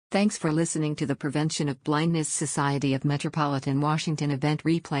Thanks for listening to the Prevention of Blindness Society of Metropolitan Washington event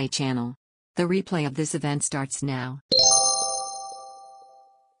replay channel. The replay of this event starts now.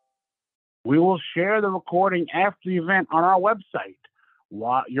 We will share the recording after the event on our website,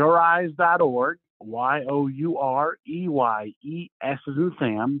 youreyes.org,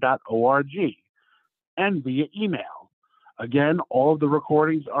 youreyes.org, and via email. Again, all of the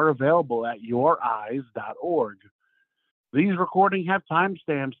recordings are available at youreyes.org. These recordings have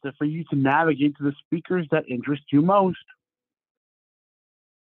timestamps for you to navigate to the speakers that interest you most.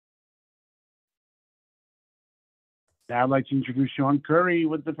 Now I'd like to introduce Sean Curry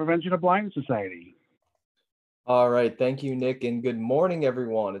with the Prevention of Blindness Society. All right. Thank you, Nick, and good morning,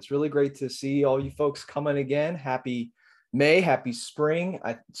 everyone. It's really great to see all you folks coming again. Happy May, happy spring.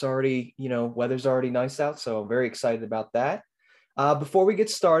 It's already, weather's already nice out, so I'm very excited about that. Before we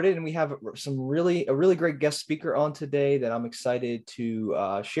get started, and we have a really great guest speaker on today that I'm excited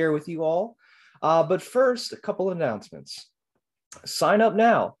to share with you all. But first, a couple of announcements. Sign up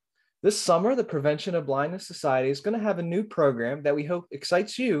now. This summer, the Prevention of Blindness Society is going to have a new program that we hope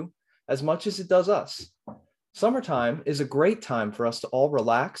excites you as much as it does us. Summertime is a great time for us to all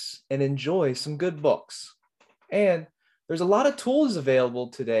relax and enjoy some good books. And there's a lot of tools available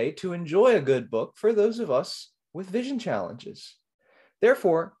today to enjoy a good book for those of us with vision challenges.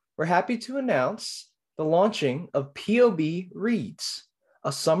 Therefore, we're happy to announce the launching of POB Reads,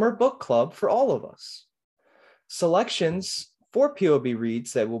 a summer book club for all of us. Selections for POB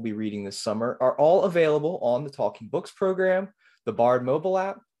Reads that we'll be reading this summer are all available on the Talking Books program, the Bard mobile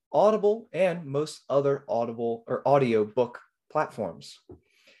app, Audible, and most other Audible or audio book platforms.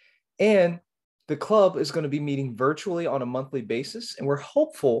 And the club is going to be meeting virtually on a monthly basis, and we're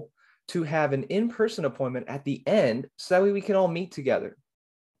hopeful to have an in-person appointment at the end so that way we can all meet together.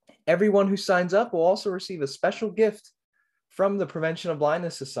 Everyone who signs up will also receive a special gift from the Prevention of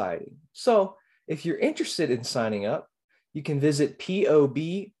Blindness Society. So if you're interested in signing up, you can visit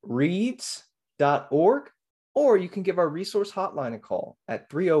pobreads.org, or you can give our resource hotline a call at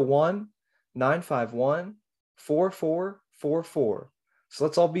 301-951-4444. So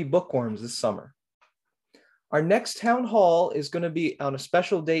let's all be bookworms this summer. Our next town hall is going to be on a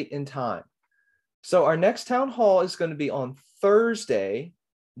special date and time. So our next town hall is going to be on Thursday,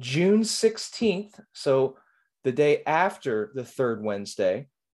 June 16th. So the day after the third Wednesday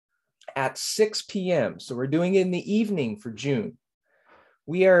at 6 p.m. So we're doing it in the evening for June.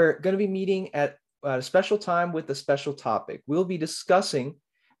 We are going to be meeting at a special time with a special topic. We'll be discussing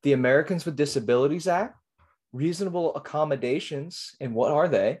the Americans with Disabilities Act, reasonable accommodations, and what are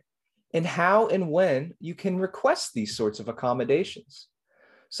they, and how and when you can request these sorts of accommodations.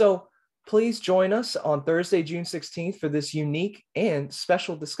 So please join us on Thursday, June 16th for this unique and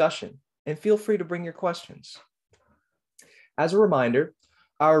special discussion, and feel free to bring your questions. As a reminder,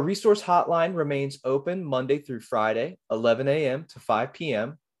 our resource hotline remains open Monday through Friday, 11 a.m. to 5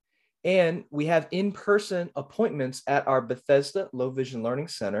 p.m., and we have in-person appointments at our Bethesda Low Vision Learning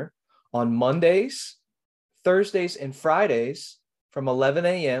Center on Mondays, Thursdays, and Fridays from 11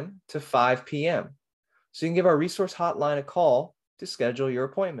 a.m. to 5 p.m. So you can give our resource hotline a call to schedule your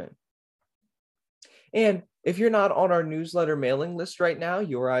appointment. And if you're not on our newsletter mailing list right now,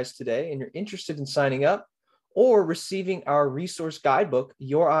 Your Eyes Today, and you're interested in signing up or receiving our resource guidebook,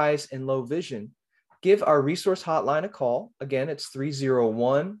 Your Eyes in Low Vision, give our resource hotline a call. Again, it's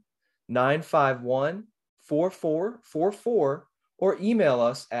 301-951-4444, or email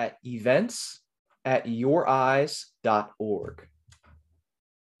us at events@youreyes.org.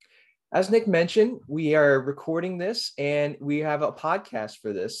 As Nick mentioned, we are recording this and we have a podcast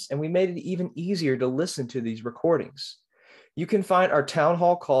for this, and we made it even easier to listen to these recordings. You can find our town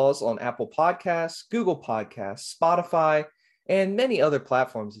hall calls on Apple Podcasts, Google Podcasts, Spotify, and many other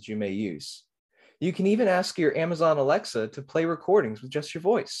platforms that you may use. You can even ask your Amazon Alexa to play recordings with just your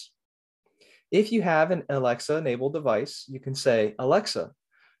voice. If you have an Alexa-enabled device, you can say, "Alexa,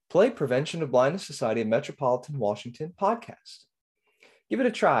 play Prevention of Blindness Society of Metropolitan Washington podcast." Give it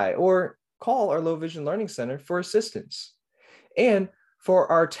a try, or call our Low Vision Learning Center for assistance. And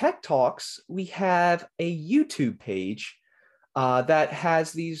for our Tech Talks, we have a YouTube page that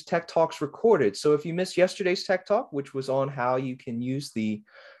has these Tech Talks recorded. So if you missed yesterday's Tech Talk, which was on how to use the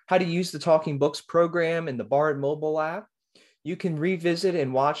Talking Books program in the Bard mobile app, you can revisit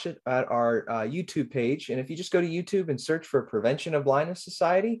and watch it at our YouTube page. And if you just go to YouTube and search for Prevention of Blindness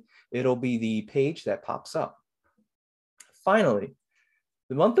Society, it'll be the page that pops up. Finally,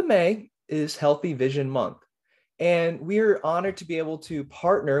 the month of May is Healthy Vision Month, and we're honored to be able to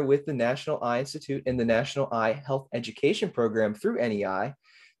partner with the National Eye Institute and the National Eye Health Education Program through NEI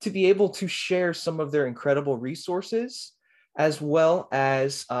to be able to share some of their incredible resources as well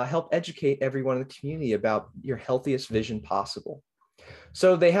as help educate everyone in the community about your healthiest vision possible.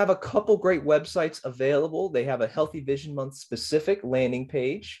 So they have a couple great websites available. They have a Healthy Vision Month specific landing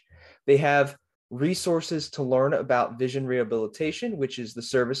page. They have resources to learn about vision rehabilitation, which is the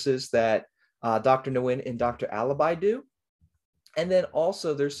services that Dr. Nguyen and Dr. Alibi do. And then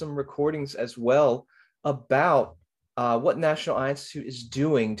also there's some recordings as well about what National Eye Institute is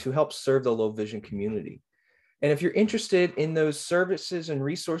doing to help serve the low vision community. And if you're interested in those services and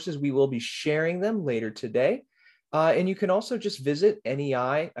resources, we will be sharing them later today. And you can also just visit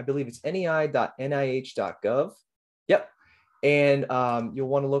NEI, I believe it's nei.nih.gov. Yep. And you'll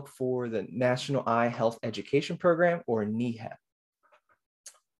want to look for the National Eye Health Education Program, or NEHEP.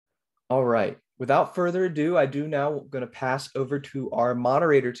 All right. Without further ado, I do now going to pass over to our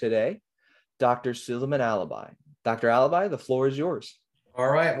moderator today, Dr. Suleiman Alibi. Dr. Alibi, the floor is yours. All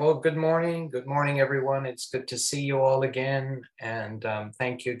right. Well, good morning. Good morning, everyone. It's good to see you all again. And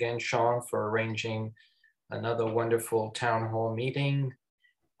thank you again, Sean, for arranging another wonderful town hall meeting.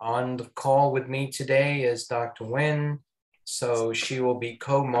 On the call with me today is Dr. Nguyen. So she will be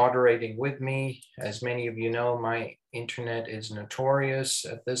co-moderating with me. As many of you know, my internet is notorious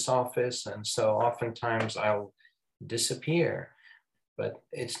at this office. And so oftentimes I'll disappear. But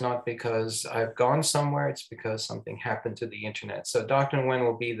it's not because I've gone somewhere, it's because something happened to the internet. So Dr. Nguyen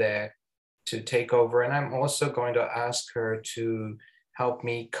will be there to take over. And I'm also going to ask her to help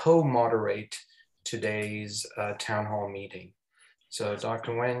me co-moderate today's town hall meeting. So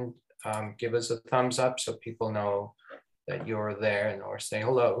Dr. Nguyen, give us a thumbs up so people know that you're there, and or say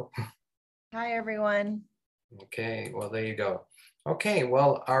hello. Hi, everyone. Okay, well, there you go. Okay,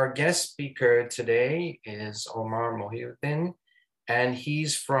 well, our guest speaker today is Omar Mohiuddin, and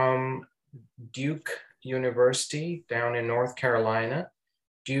he's from Duke University down in North Carolina.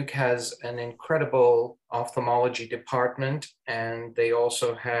 Duke has an incredible ophthalmology department, and they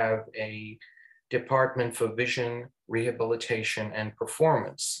also have a department for vision rehabilitation and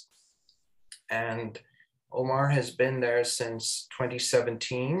performance. And Omar has been there since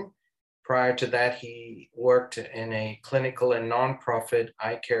 2017. Prior to that, he worked in a clinical and nonprofit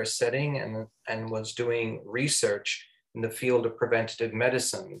eye care setting and was doing research in the field of preventative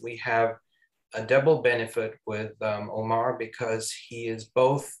medicine. We have a double benefit with Omar because he is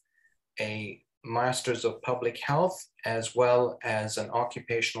both a master's of public health as well as an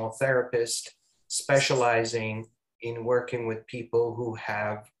occupational therapist specializing in working with people who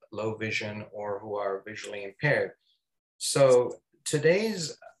have low vision or who are visually impaired. So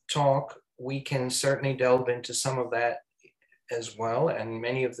today's talk, we can certainly delve into some of that as well. And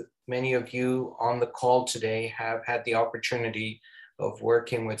many of you on the call today have had the opportunity of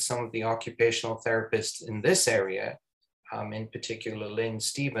working with some of the occupational therapists in this area, in particular, Lynn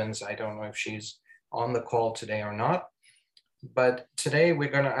Stevens. I don't know if she's on the call today or not, but today we're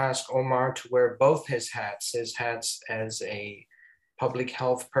going to ask Omar to wear both his hats as a public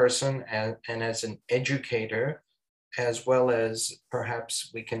health person and as an educator, as well as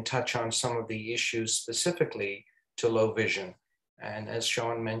perhaps we can touch on some of the issues specifically to low vision. And as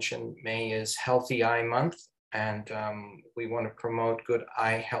Sean mentioned, May is Healthy Eye Month, and we want to promote good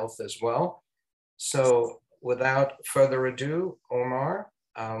eye health as well. So without further ado, Omar,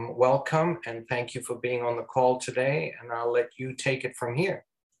 welcome and thank you for being on the call today, and I'll let you take it from here.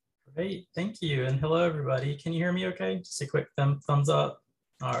 Great, thank you, and hello everybody. Can you hear me okay? Just a quick thumbs up.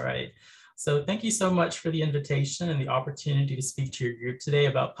 All right. So thank you so much for the invitation and the opportunity to speak to your group today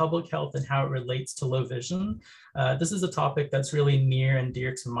about public health and how it relates to low vision. This is a topic that's really near and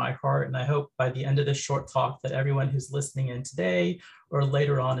dear to my heart, and I hope by the end of this short talk that everyone who's listening in today or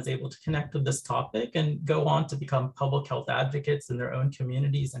later on is able to connect with this topic and go on to become public health advocates in their own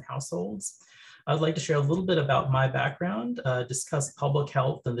communities and households. I'd like to share a little bit about my background, discuss public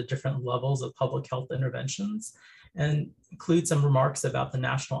health and the different levels of public health interventions, and include some remarks about the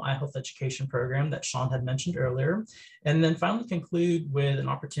National Eye Health Education Program that Sean had mentioned earlier, and then finally conclude with an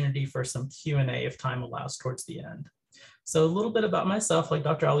opportunity for some Q&A if time allows towards the end. So a little bit about myself, like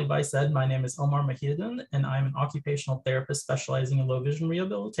Dr. Alibai said, my name is Omar Mohiuddin, and I'm an occupational therapist specializing in low vision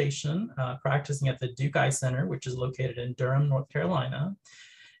rehabilitation, practicing at the Duke Eye Center, which is located in Durham, North Carolina.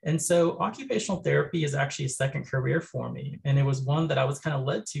 And so occupational therapy is actually a second career for me. And it was one that I was kind of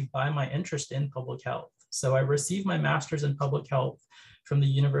led to by my interest in public health. So I received my master's in public health from the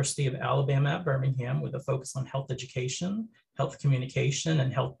University of Alabama at Birmingham with a focus on health education, health communication,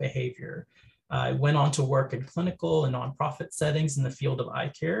 and health behavior. I went on to work in clinical and nonprofit settings in the field of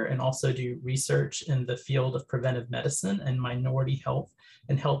eye care and also do research in the field of preventive medicine and minority health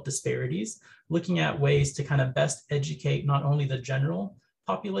and health disparities, looking at ways to kind of best educate not only the general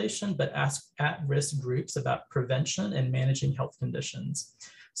population, but ask at-risk groups about prevention and managing health conditions.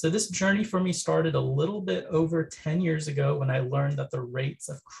 So this journey for me started a little bit over 10 years ago when I learned that the rates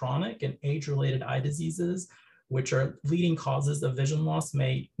of chronic and age-related eye diseases, which are leading causes of vision loss,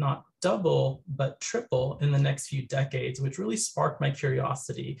 may not double, but triple in the next few decades, which really sparked my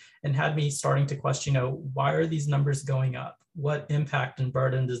curiosity and had me starting to question, why are these numbers going up? What impact and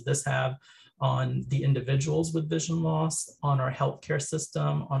burden does this have on the individuals with vision loss, on our healthcare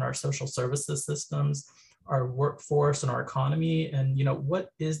system, on our social services systems, our workforce and our economy, and what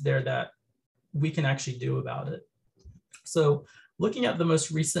is there that we can actually do about it? So looking at the most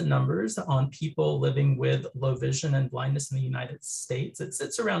recent numbers on people living with low vision and blindness in the United States, it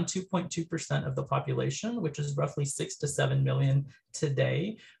sits around 2.2% of the population, which is roughly 6 to 7 million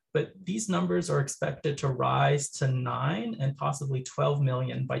today. But these numbers are expected to rise to 9 and possibly 12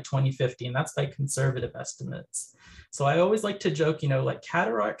 million by 2050, and that's by conservative estimates. So I always like to joke, like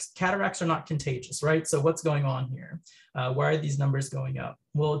cataracts are not contagious, right? So what's going on here? Why are these numbers going up?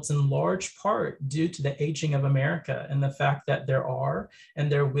 Well, it's in large part due to the aging of America and the fact that there are and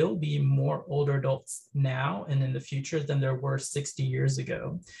there will be more older adults now and in the future than there were 60 years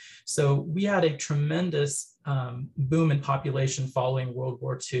ago. So we had a tremendous boom in population following World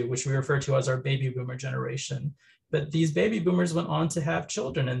War II, which we refer to as our baby boomer generation. But these baby boomers went on to have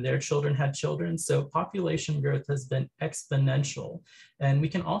children and their children had children. So population growth has been exponential. And we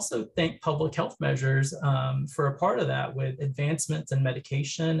can also thank public health measures for a part of that, with advancements in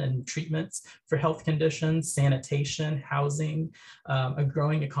medication and treatments for health conditions, sanitation, housing, a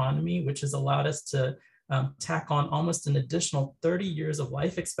growing economy, which has allowed us to tack on almost an additional 30 years of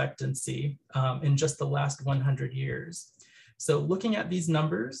life expectancy in just the last 100 years. So looking at these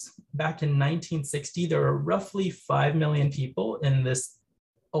numbers, back in 1960, there were roughly 5 million people in this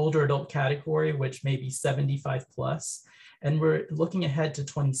older adult category, which may be 75 plus. And we're looking ahead to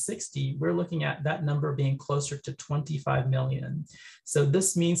 2060, we're looking at that number being closer to 25 million. So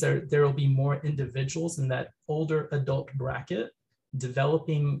this means there will be more individuals in that older adult bracket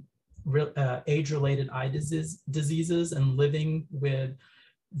developing age-related eye diseases and living with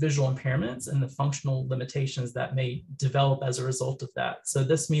visual impairments and the functional limitations that may develop as a result of that. So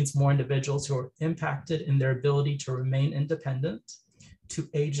this means more individuals who are impacted in their ability to remain independent, to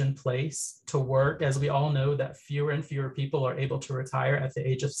age in place, to work. As we all know, that fewer and fewer people are able to retire at the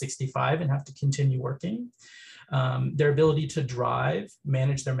age of 65 and have to continue working. Their ability to drive,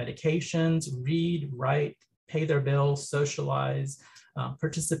 manage their medications, read, write, pay their bills, socialize,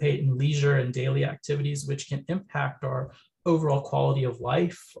 participate in leisure and daily activities, which can impact our overall quality of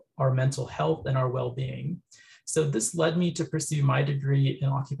life, our mental health, and our well-being. So this led me to pursue my degree in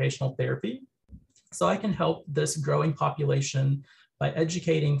occupational therapy, so I can help this growing population by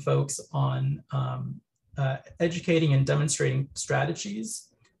educating folks on educating and demonstrating strategies,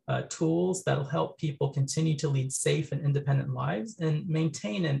 tools that'll help people continue to lead safe and independent lives and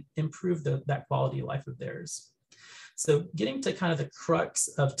maintain and improve that quality of life of theirs. So getting to kind of the crux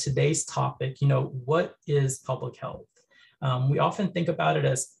of today's topic, what is public health? We often think about it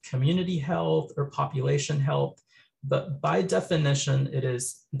as community health or population health, but by definition, it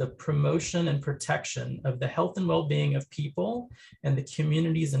is the promotion and protection of the health and well-being of people and the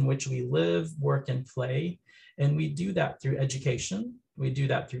communities in which we live, work, and play. And we do that through education, we do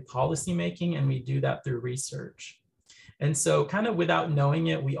that through policymaking, and we do that through research. And so kind of without knowing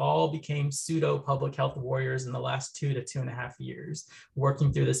it, we all became pseudo public health warriors in the last 2 to 2.5 years,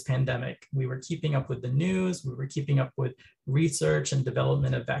 working through this pandemic. We were keeping up with the news, we were keeping up with research and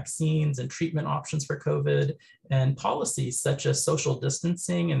development of vaccines and treatment options for COVID, and policies such as social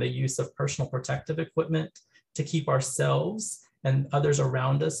distancing and the use of personal protective equipment to keep ourselves and others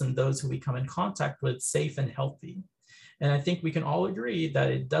around us and those who we come in contact with safe and healthy. And I think we can all agree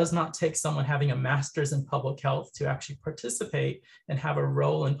that it does not take someone having a master's in public health to actually participate and have a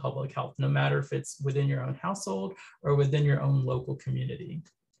role in public health, no matter if it's within your own household or within your own local community.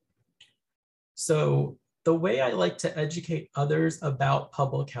 So the way I like to educate others about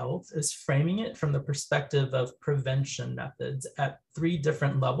public health is framing it from the perspective of prevention methods at 3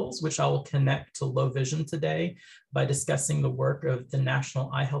 different levels, which I will connect to low vision today by discussing the work of the National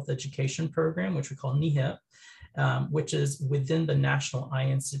Eye Health Education Program, which we call NEHIP, which is within the National Eye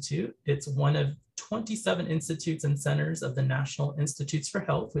Institute. It's one of 27 institutes and centers of the National Institutes for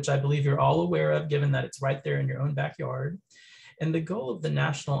Health, which I believe you're all aware of, given that it's right there in your own backyard. And the goal of the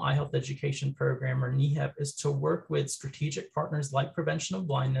National Eye Health Education Program, or NEHEP, is to work with strategic partners like prevention of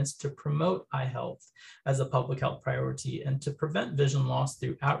blindness to promote eye health as a public health priority and to prevent vision loss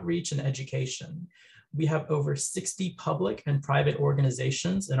through outreach and education. We have over 60 public and private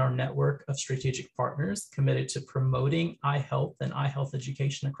organizations in our network of strategic partners committed to promoting eye health and eye health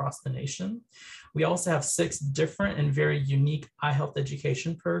education across the nation. We also have 6 different and very unique eye health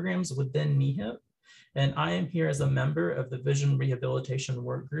education programs within NEHEP. And I am here as a member of the Vision Rehabilitation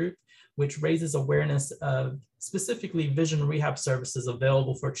Work Group, which raises awareness of specifically vision rehab services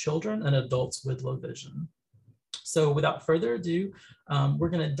available for children and adults with low vision. So without further ado, we're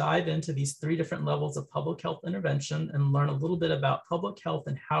going to dive into these 3 different levels of public health intervention and learn a little bit about public health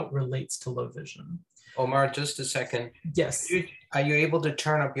and how it relates to low vision. Omar, just a second. Yes. Are you able to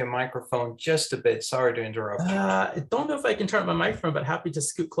turn up your microphone just a bit? Sorry to interrupt you. I don't know if I can turn up my microphone, but happy to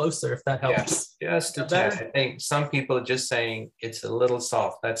scoot closer if that helps. Yeah, just a tad. I think some people are just saying it's a little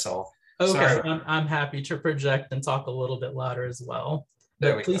soft, that's all. Okay, Sorry. I'm happy to project and talk a little bit louder as well.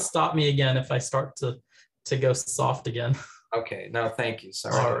 There But we please go. stop me again if I start to go soft again. Okay, no, thank you.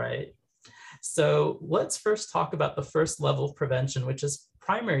 Sorry. All right. So let's first talk about the first level of prevention, which is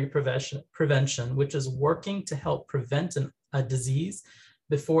primary prevention, which is working to help prevent a disease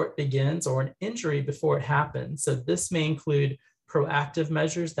before it begins or an injury before it happens. So this may include proactive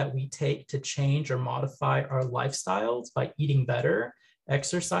measures that we take to change or modify our lifestyles by eating better,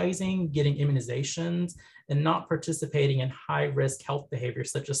 exercising, getting immunizations, and not participating in high-risk health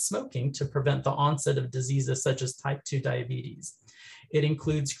behaviors such as smoking to prevent the onset of diseases such as type 2 diabetes. It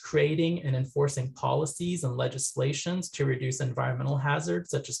includes creating and enforcing policies and legislations to reduce environmental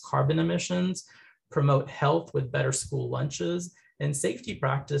hazards such as carbon emissions, promote health with better school lunches, and safety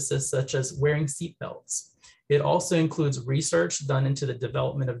practices such as wearing seatbelts. It also includes research done into the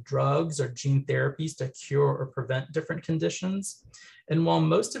development of drugs or gene therapies to cure or prevent different conditions. And while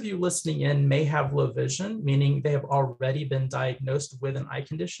most of you listening in may have low vision, meaning they have already been diagnosed with an eye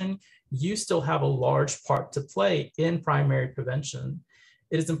condition, you still have a large part to play in primary prevention.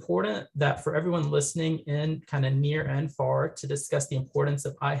 It is important that for everyone listening in kind of near and far to discuss the importance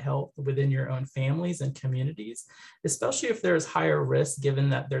of eye health within your own families and communities, especially if there is higher risk given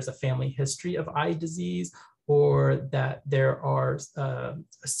that there's a family history of eye disease or that there are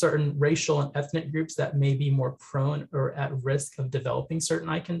certain racial and ethnic groups that may be more prone or at risk of developing certain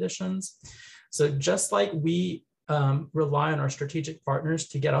eye conditions. So just like we rely on our strategic partners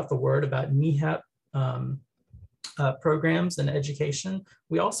to get out the word about NEHEP programs and education,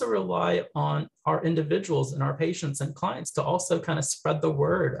 we also rely on our individuals and our patients and clients to also kind of spread the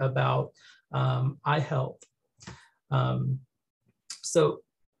word about eye health.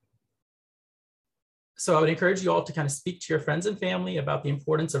 So I would encourage you all to kind of speak to your friends and family about the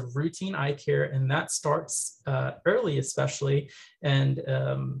importance of routine eye care, and that starts early especially. And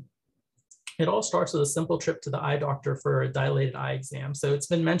it all starts with a simple trip to the eye doctor for a dilated eye exam. So it's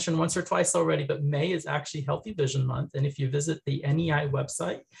been mentioned once or twice already, but May is actually Healthy Vision Month. And if you visit the NEI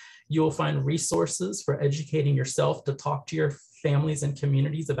website, you will find resources for educating yourself to talk to your families and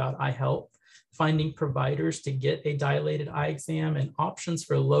communities about eye health, finding providers to get a dilated eye exam, and options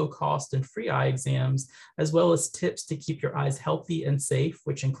for low cost and free eye exams, as well as tips to keep your eyes healthy and safe,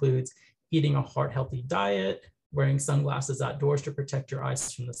 which includes eating a heart-healthy diet, wearing sunglasses outdoors to protect your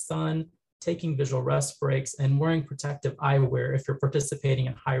eyes from the sun, taking visual rest breaks, and wearing protective eyewear if you're participating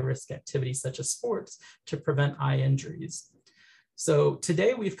in high-risk activities such as sports to prevent eye injuries. So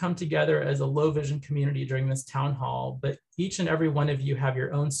today we've come together as a low vision community during this town hall, but each and every one of you have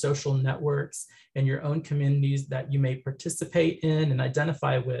your own social networks and your own communities that you may participate in and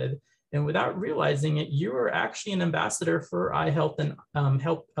identify with. And without realizing it, you are actually an ambassador for eye health and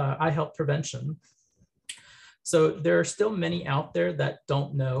eye health prevention. So there are still many out there that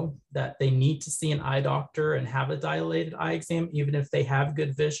don't know that they need to see an eye doctor and have a dilated eye exam, even if they have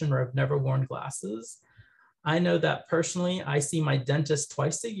good vision or have never worn glasses. I know that personally, I see my dentist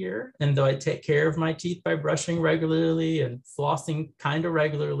twice a year, and though I take care of my teeth by brushing regularly and flossing kind of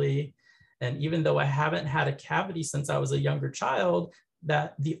regularly, and even though I haven't had a cavity since I was a younger child,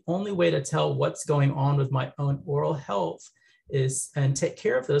 that the only way to tell what's going on with my own oral health is and take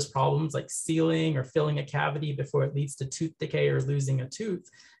care of those problems like sealing or filling a cavity before it leads to tooth decay or losing a tooth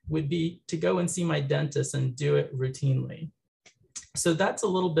would be to go and see my dentist and do it routinely. So that's a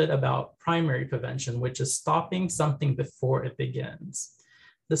little bit about primary prevention, which is stopping something before it begins.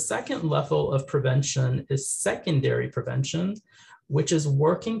 The second level of prevention is secondary prevention, which is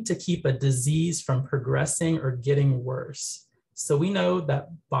working to keep a disease from progressing or getting worse. So we know that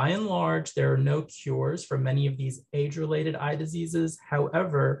by and large, there are no cures for many of these age-related eye diseases.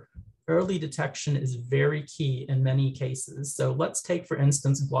 However, early detection is very key in many cases. So let's take, for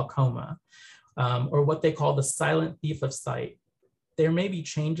instance, glaucoma, or what they call the silent thief of sight. There may be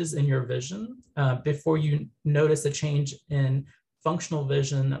changes in your vision before you notice a change in functional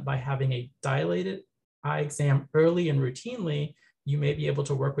vision by having a dilated eye exam early and routinely. You may be able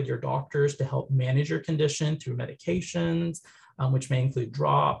to work with your doctors to help manage your condition through medications, which may include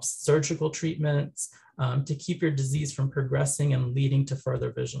drops, surgical treatments, to keep your disease from progressing and leading to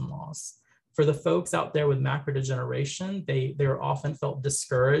further vision loss. For the folks out there with macular degeneration, they're often felt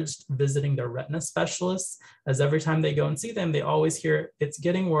discouraged visiting their retina specialists, as every time they go and see them, they always hear it's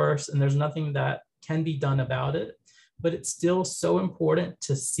getting worse and there's nothing that can be done about it. But it's still so important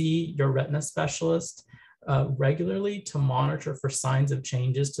to see your retina specialist regularly to monitor for signs of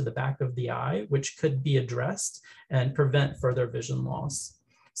changes to the back of the eye, which could be addressed and prevent further vision loss.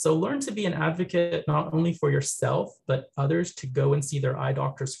 So learn to be an advocate, not only for yourself, but others, to go and see their eye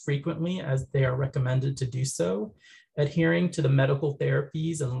doctors frequently as they are recommended to do so, adhering to the medical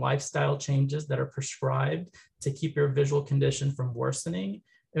therapies and lifestyle changes that are prescribed to keep your visual condition from worsening,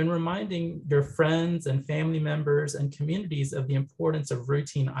 and reminding your friends and family members and communities of the importance of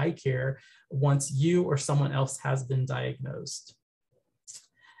routine eye care once you or someone else has been diagnosed.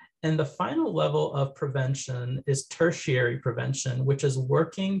 And the final level of prevention is tertiary prevention, which is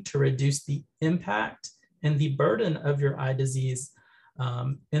working to reduce the impact and the burden of your eye disease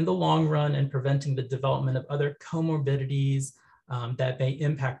in the long run, and preventing the development of other comorbidities that may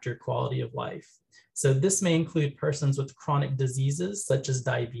impact your quality of life. So this may include persons with chronic diseases such as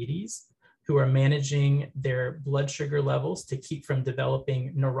diabetes, who are managing their blood sugar levels to keep from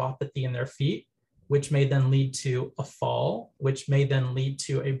developing neuropathy in their feet, which may then lead to a fall, which may then lead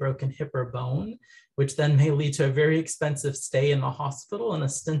to a broken hip or bone, which then may lead to a very expensive stay in the hospital and a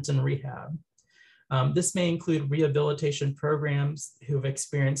stint in rehab. This may include rehabilitation programs who have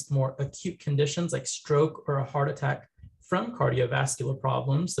experienced more acute conditions like stroke or a heart attack from cardiovascular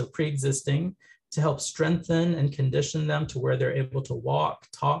problems, so pre-existing, to help strengthen and condition them to where they're able to walk,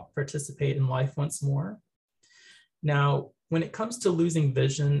 talk, participate in life once more. Now, when it comes to losing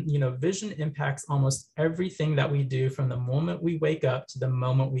vision, vision impacts almost everything that we do from the moment we wake up to the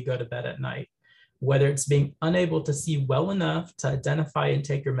moment we go to bed at night. Whether it's being unable to see well enough to identify and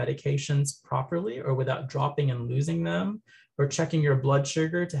take your medications properly or without dropping and losing them, or checking your blood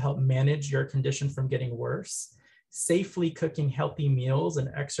sugar to help manage your condition from getting worse, safely cooking healthy meals and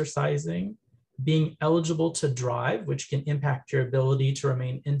exercising, being eligible to drive, which can impact your ability to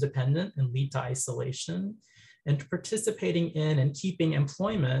remain independent and lead to isolation, and participating in and keeping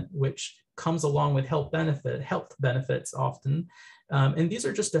employment, which comes along with health benefits often. And these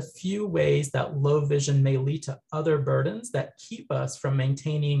are just a few ways that low vision may lead to other burdens that keep us from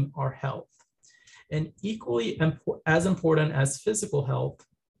maintaining our health. And equally as important as physical health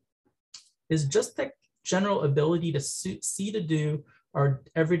is just the general ability to see to do our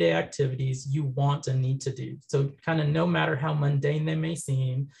everyday activities you want and need to do. So kind of no matter how mundane they may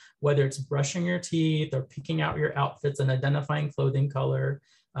seem, whether it's brushing your teeth or picking out your outfits and identifying clothing color,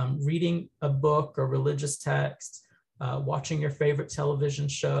 reading a book or religious text, watching your favorite television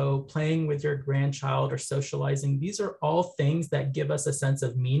show, playing with your grandchild, or socializing. These are all things that give us a sense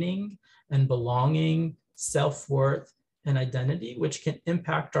of meaning and belonging, self-worth, and identity, which can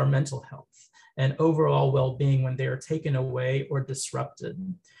impact our mental health and overall well-being when they are taken away or disrupted.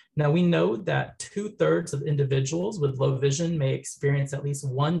 Now, we know that 2/3 of individuals with low vision may experience at least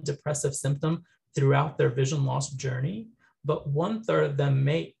one depressive symptom throughout their vision loss journey, but 1/3 of them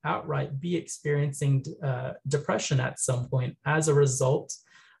may outright be experiencing depression at some point as a result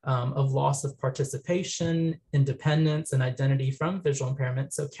of loss of participation, independence, and identity from visual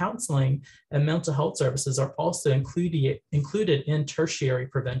impairment. So counseling and mental health services are also included in tertiary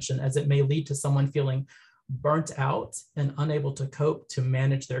prevention, as it may lead to someone feeling burnt out and unable to cope to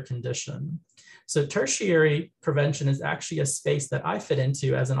manage their condition. So tertiary prevention is actually a space that I fit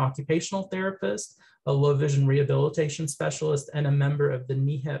into as an occupational therapist, a low vision rehabilitation specialist, and a member of the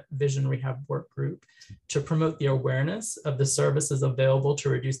NEHEP Vision Rehab Work Group, to promote the awareness of the services available to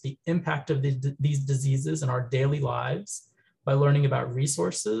reduce the impact of these diseases in our daily lives by learning about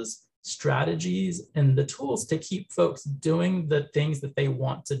resources, strategies, and the tools to keep folks doing the things that they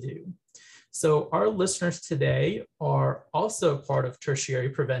want to do. So our listeners today are also part of tertiary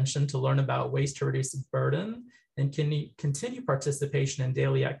prevention to learn about ways to reduce burden and can continue participation in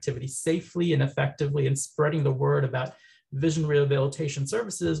daily activities safely and effectively, and spreading the word about vision rehabilitation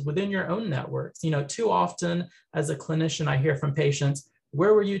services within your own networks. Too often as a clinician, I hear from patients,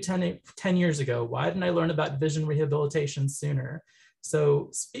 where were you 10 years ago? Why didn't I learn about vision rehabilitation sooner? So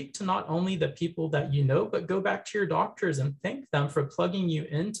speak to not only the people that you know, but go back to your doctors and thank them for plugging you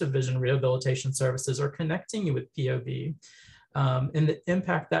into vision rehabilitation services or connecting you with POV, and the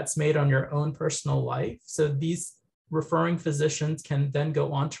impact that's made on your own personal life. So these referring physicians can then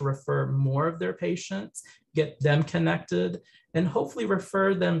go on to refer more of their patients, get them connected, and hopefully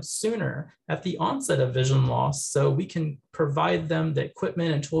refer them sooner at the onset of vision loss, so we can provide them the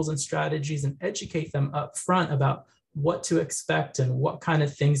equipment and tools and strategies and educate them up front about what to expect and what kind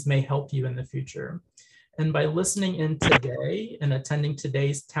of things may help you in the future. And by listening in today and attending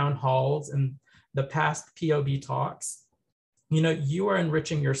today's town halls and the past POB talks, you are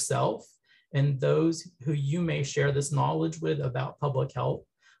enriching yourself and those who you may share this knowledge with about public health,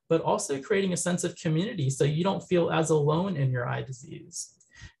 but also creating a sense of community so you don't feel as alone in your eye disease.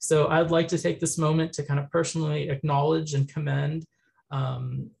 So I'd like to take this moment to kind of personally acknowledge and commend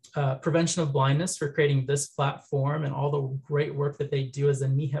Prevention of Blindness for creating this platform and all the great work that they do as a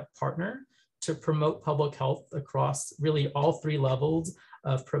NEHIP partner to promote public health across really all 3 levels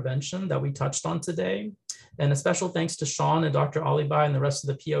of prevention that we touched on today. And a special thanks to Sean and Dr. Alibai and the rest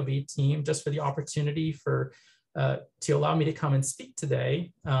of the POB team just for the opportunity to allow me to come and speak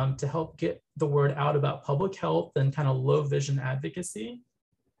today to help get the word out about public health and kind of low vision advocacy.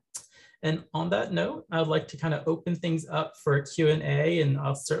 And on that note, I'd like to kind of open things up for a Q&A, and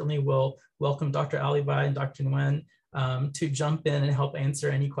I'll certainly will welcome Dr. Alibai and Dr. Nguyen to jump in and help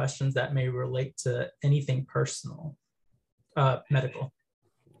answer any questions that may relate to anything personal, medical.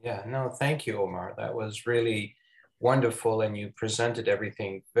 Yeah, no, thank you, Omar. That was really wonderful, and you presented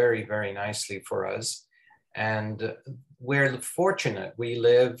everything very, very nicely for us. And we're fortunate. We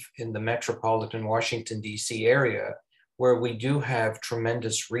live in the metropolitan Washington, D.C. area, where we do have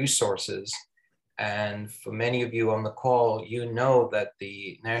tremendous resources. And for many of you on the call, you know that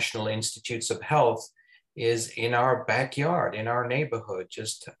the National Institutes of Health is in our backyard, in our neighborhood,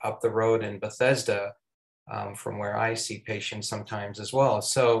 just up the road in Bethesda, from where I see patients sometimes as well.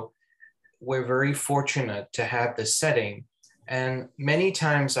 So we're very fortunate to have this setting. And many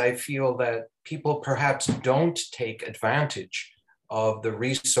times I feel that people perhaps don't take advantage of the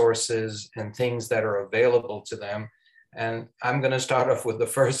resources and things that are available to them. And I'm going to start off with the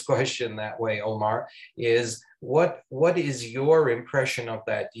first question that way, Omar, is what is your impression of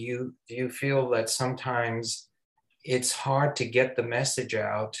that? Do you feel that sometimes it's hard to get the message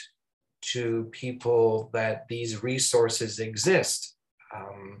out to people that these resources exist?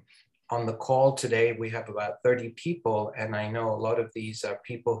 On the call today, we have about 30 people, and I know a lot of these are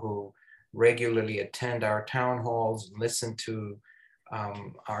people who regularly attend our town halls and listen to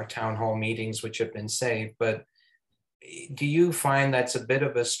our town hall meetings, which have been saved. But do you find that's a bit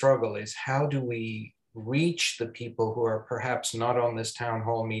of a struggle, is how do we reach the people who are perhaps not on this town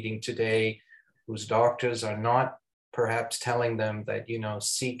hall meeting today, whose doctors are not perhaps telling them that,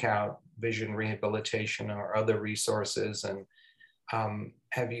 seek out vision rehabilitation or other resources? And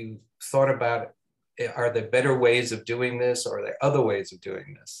have you thought about, are there better ways of doing this, or are there other ways of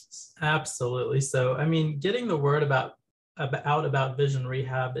doing this? Absolutely. So, I mean, getting the word out about vision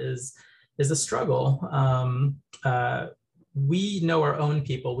rehab is a struggle. We know our own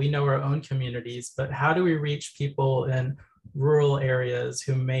people, we know our own communities, but how do we reach people in rural areas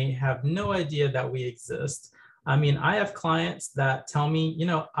who may have no idea that we exist? I mean, I have clients that tell me,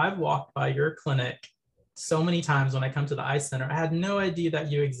 I've walked by your clinic so many times when I come to the eye center. I had no idea that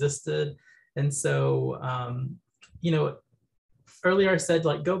you existed. And so, earlier I said,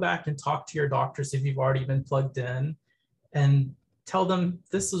 go back and talk to your doctors if you've already been plugged in, and tell them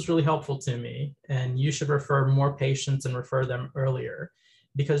this was really helpful to me, and you should refer more patients and refer them earlier.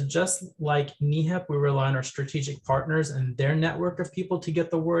 Because just like NEHIP, we rely on our strategic partners and their network of people to get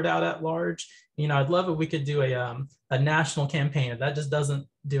the word out at large. I'd love if we could do a national campaign. That just doesn't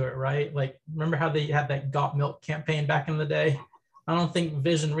do it, right? Remember how they had that Got Milk campaign back in the day? I don't think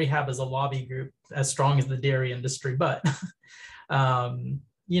Vision Rehab is a lobby group as strong as the dairy industry, but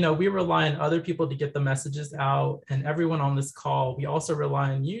we rely on other people to get the messages out, and everyone on this call, we also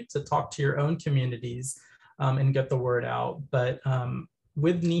rely on you to talk to your own communities and get the word out. But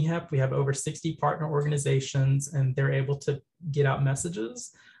with NEHIP, we have over 60 partner organizations, and they're able to get out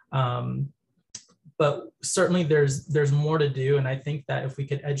messages. But certainly there's more to do. And I think that if we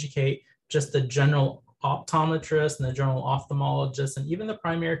could educate just the general optometrists and the general ophthalmologists and even the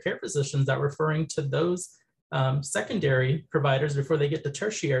primary care physicians that are referring to those secondary providers before they get to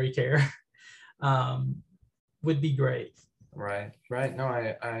tertiary care would be great. Right. No,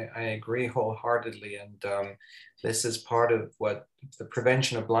 I agree wholeheartedly. And this is part of what the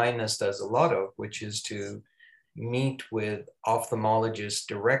Prevention of Blindness does a lot of, which is to meet with ophthalmologists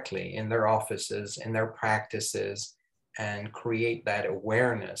directly in their offices, in their practices, and create that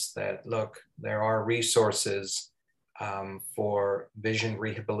awareness that, look, there are resources for vision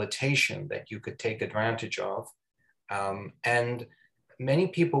rehabilitation that you could take advantage of. And many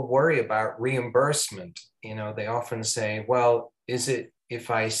people worry about reimbursement. You know, they often say, well, is it, if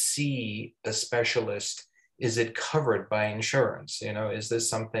I see a specialist, is it covered by insurance? You know, is this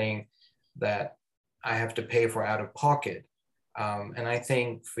something that I have to pay for out of pocket? And I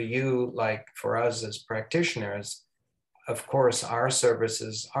think for you, like for us as practitioners, of course, our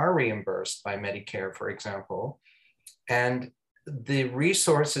services are reimbursed by Medicare, for example. And the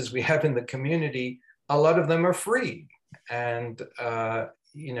resources we have in the community, a lot of them are free. And,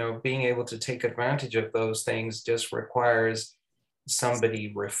 you know, being able to take advantage of those things just requires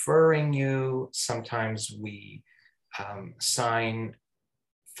somebody referring you. Sometimes we sign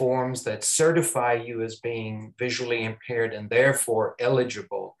forms that certify you as being visually impaired and therefore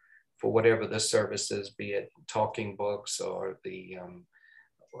eligible for whatever the service is, be it talking books or the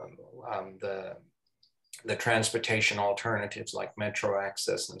transportation alternatives like Metro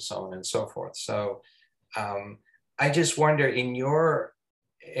Access and so on and so forth. So I just wonder, in your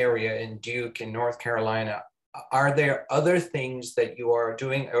area in Duke in North Carolina, are there other things that you are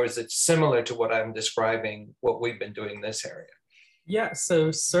doing, or is it similar to what I'm describing, what we've been doing in this area? Yeah,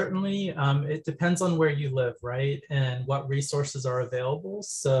 so certainly it depends on where you live, right? And what resources are available.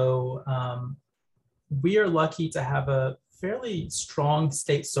 So we are lucky to have a fairly strong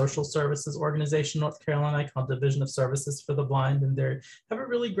state social services organization in North Carolina called Division of Services for the Blind, and they have a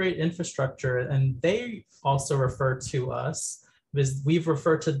really great infrastructure, and they also refer to us because we've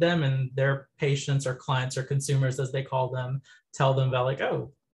referred to them, and their patients or clients or consumers, as they call them, tell them about like,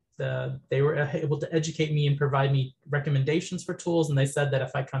 oh, they were able to educate me and provide me recommendations for tools, and they said that if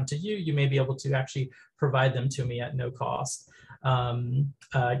I come to you, you may be able to actually provide them to me at no cost.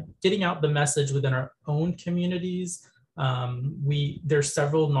 Getting out the message within our own communities, there's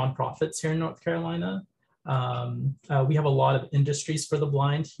several nonprofits here in North Carolina. We have a lot of industries for the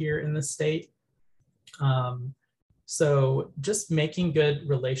blind here in the state. So just making good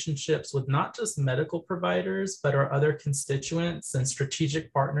relationships with not just medical providers, but our other constituents and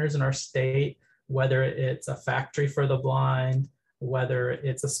strategic partners in our state, whether it's a factory for the blind, whether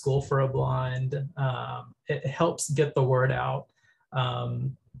it's a school for a blind, it helps get the word out.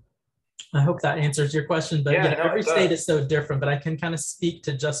 I hope that answers your question, but yeah, every state is so different, but I can kind of speak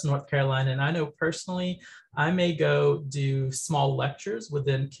to just North Carolina. And I know personally, I may go do small lectures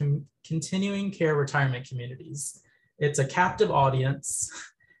within continuing care retirement communities. It's a captive audience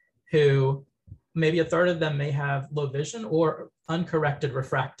who maybe a third of them may have low vision or uncorrected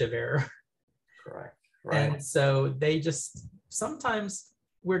refractive error. Correct. Right. And so they just, sometimes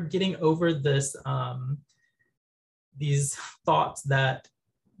we're getting over this, these thoughts that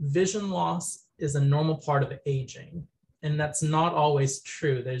vision loss is a normal part of aging. And that's not always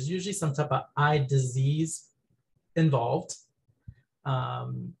true. There's usually some type of eye disease involved,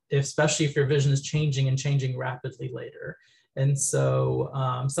 especially if your vision is changing and changing rapidly later. And so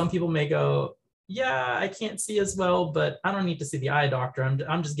some people may go, yeah, I can't see as well, but I don't need to see the eye doctor.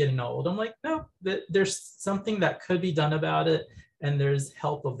 I'm just getting old. I'm like, no, there's something that could be done about it, and there's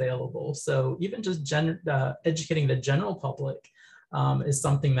help available. So even just educating the general public is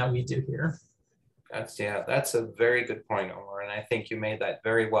something that we do here. That's a very good point, Omar. And I think you made that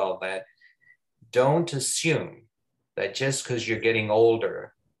very well, that don't assume that just because you're getting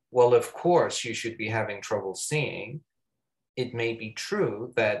older, well, of course you should be having trouble seeing. It may be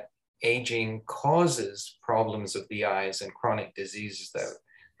true that aging causes problems of the eyes and chronic diseases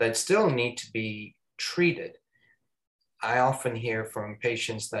that still need to be treated. I often hear from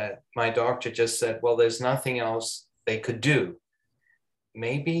patients that my doctor just said, well, there's nothing else they could do.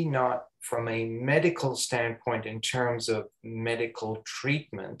 Maybe not from a medical standpoint in terms of medical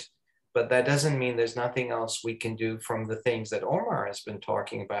treatment, but that doesn't mean there's nothing else we can do from the things that Omar has been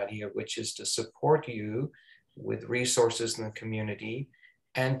talking about here, which is to support you with resources in the community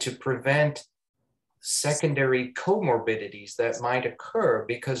and to prevent secondary comorbidities that might occur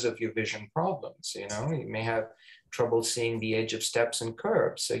because of your vision problems. You know, you may have trouble seeing the edge of steps and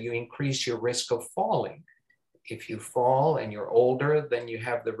curbs, so you increase your risk of falling. If you fall and you're older, then you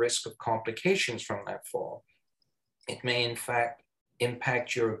have the risk of complications from that fall. It may, in fact,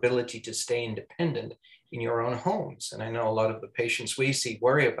 impact your ability to stay independent in your own homes. And I know a lot of the patients we see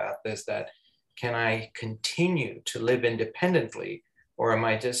worry about this, that can I continue to live independently, or am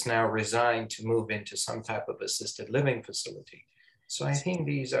I just now resigned to move into some type of assisted living facility? So I think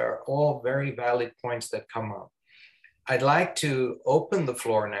these are all very valid points that come up. I'd like to open the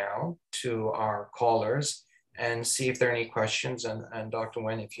floor now to our callers and see if there are any questions. And Dr.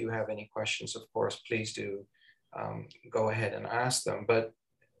 Nguyen, if you have any questions, of course, please do go ahead and ask them. But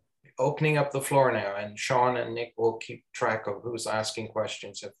opening up the floor now, and Sean and Nick will keep track of who's asking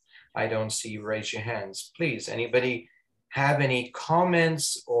questions. If I don't see you, raise your hands. Please, anybody have any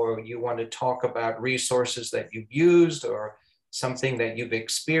comments, or you want to talk about resources that you've used, or something that you've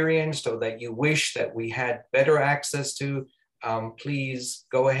experienced, or that you wish that we had better access to, please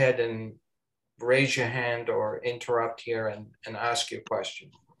go ahead and raise your hand or interrupt here and ask your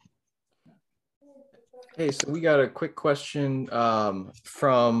question. Hey, so we got a quick question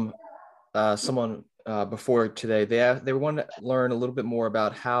from someone before today. They want to learn a little bit more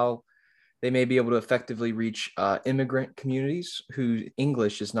about how they may be able to effectively reach immigrant communities whose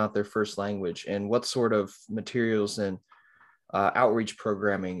English is not their first language, and what sort of materials and outreach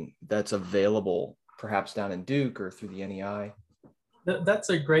programming that's available, perhaps down in Duke or through the NEI. That's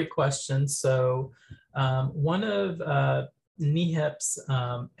a great question. So one of NEHEP's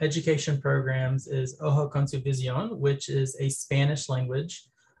education programs is Ojo con su Visión, which is a Spanish language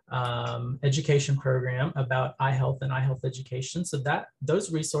education program about eye health and eye health education. So those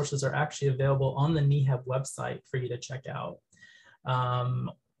resources are actually available on the NEHEP website for you to check out.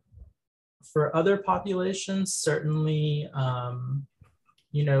 For other populations, certainly,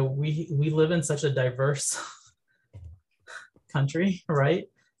 you know, we live in such a diverse country, right?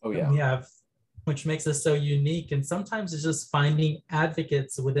 Oh yeah. We have, which makes us so unique. And sometimes it's just finding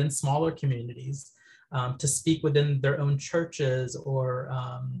advocates within smaller communities to speak within their own churches or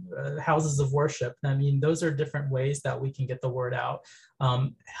houses of worship. I mean, those are different ways that we can get the word out.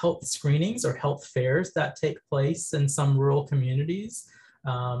 Health screenings or health fairs that take place in some rural communities.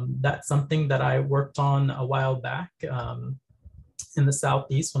 That's something that I worked on a while back in the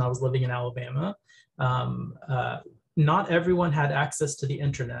Southeast when I was living in Alabama. Not everyone had access to the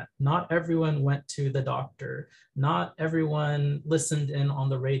internet. Not everyone went to the doctor. Not everyone listened in on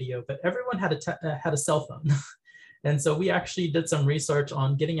the radio, but everyone had a cell phone. And so we actually did some research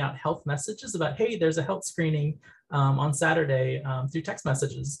on getting out health messages about, hey, there's a health screening on Saturday through text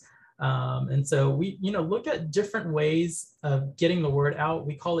messages. And so we, you know, look at different ways of getting the word out.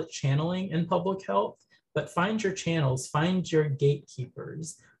 We call it channeling in public health, but find your channels, find your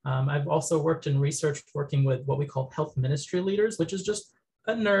gatekeepers. I've also worked in research working with what we call health ministry leaders, which is just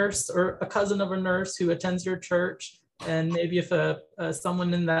a nurse or a cousin of a nurse who attends your church. And maybe if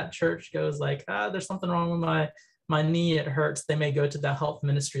someone in that church goes like, there's something wrong with my knee, it hurts, they may go to the health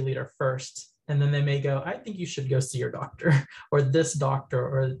ministry leader first. And then they may go, I think you should go see your doctor or this doctor.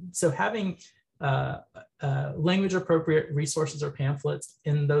 Or so having language appropriate resources or pamphlets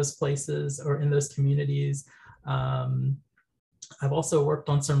in those places or in those communities. I've also worked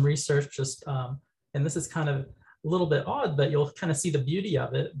on some research just, and this is kind of a little bit odd, but you'll kind of see the beauty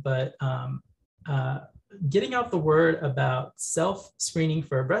of it, but getting out the word about self-screening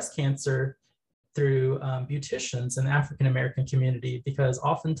for breast cancer through beauticians in the African-American community, because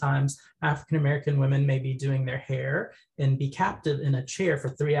oftentimes African-American women may be doing their hair and be captive in a chair for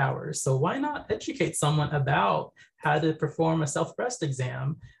 3 hours. So why not educate someone about how to perform a self-breast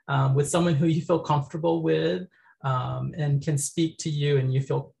exam with someone who you feel comfortable with and can speak to you, and you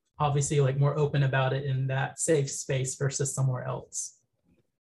feel obviously like more open about it in that safe space versus somewhere else.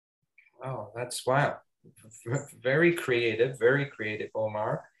 Oh, that's wow. Very creative,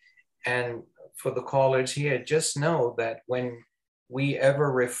 Omar. And for the callers here, just know that when we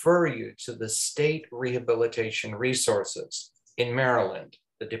ever refer you to the state rehabilitation resources in Maryland,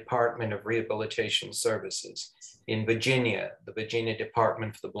 the Department of Rehabilitation Services, in Virginia, the Virginia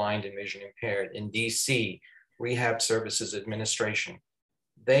Department for the Blind and Vision Impaired, in DC, Rehab Services Administration,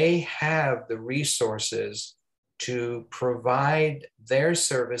 they have the resources to provide their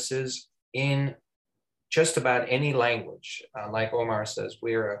services in just about any language. Like Omar says,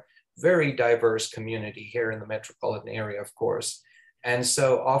 we're a very diverse community here in the metropolitan area, of course. And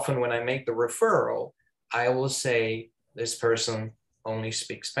so often when I make the referral, I will say, this person only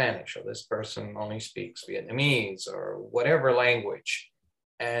speaks Spanish, or this person only speaks Vietnamese, or whatever language.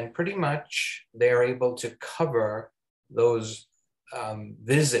 And pretty much they're able to cover those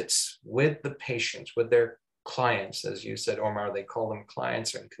visits with the patients, with their clients. As you said, Omar, they call them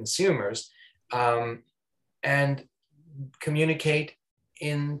clients and consumers, and communicate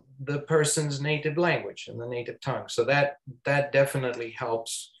in the person's native language, in the native tongue. So that definitely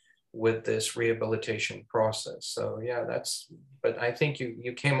helps with this rehabilitation process. So yeah, but I think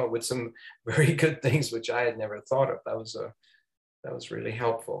you came up with some very good things, which I had never thought of. That was really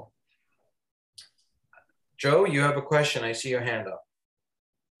helpful. Joe, you have a question. I see your hand up.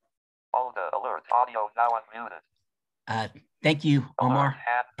 Olga, alert, audio now unmuted. Thank you, Omar. Alert,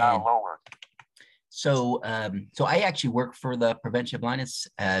 hand now lowered. So I actually work for the Prevention of Blindness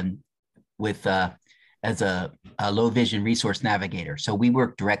with as a low vision resource navigator. So we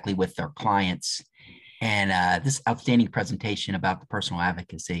work directly with our clients. And this outstanding presentation about the personal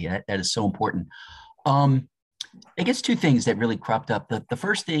advocacy, that is so important. I guess two things that really cropped up. The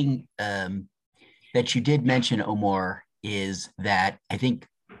first thing that you did mention, Omar, is that I think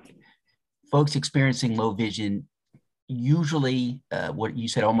folks experiencing low vision, usually what you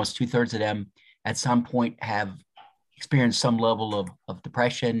said, almost 2/3 of them at some point have experienced some level of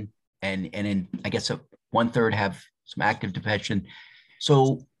depression, and in, I guess, 1/3 have some active depression.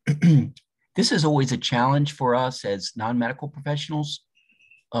 So this is always a challenge for us as non-medical professionals,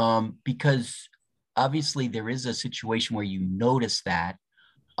 because obviously there is a situation where you notice that,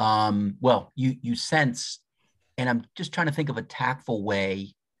 well, you sense, and I'm just trying to think of a tactful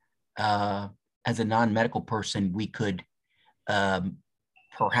way as a non-medical person we could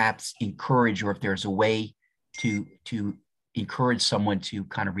perhaps encourage, or if there's a way to encourage someone to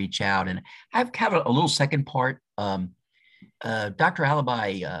kind of reach out. And I've kind of a little second part. Dr.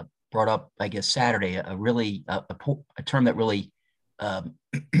 Alibi brought up, I guess, Saturday, a really a term that really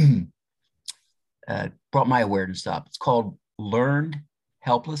brought my awareness up. It's called learned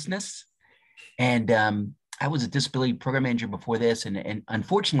helplessness. And I was a disability program manager before this, and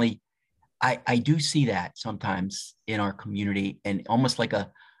unfortunately, I do see that sometimes in our community, and almost like a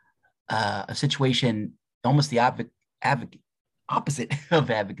situation, almost the opposite of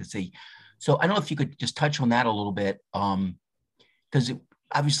advocacy. So I don't know if you could just touch on that a little bit, because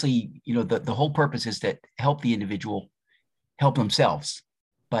obviously, you know, the whole purpose is to help the individual help themselves.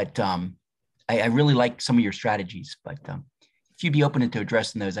 But I really like some of your strategies, but if you'd be open to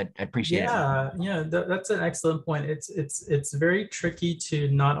addressing those, I'd appreciate it. Yeah, that's an excellent point. It's very tricky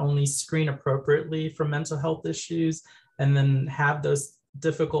to not only screen appropriately for mental health issues and then have those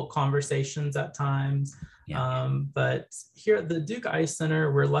difficult conversations at times. Yeah. But here at the Duke Eye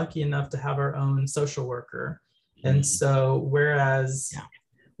Center, we're lucky enough to have our own social worker. And so whereas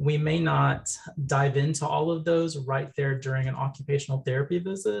we may not dive into all of those right there during an occupational therapy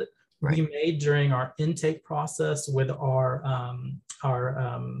visit, we may, during our intake process with our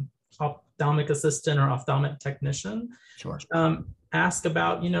ophthalmic assistant or ophthalmic technician, ask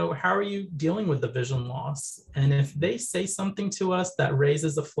about, you know, how are you dealing with the vision loss? And if they say something to us that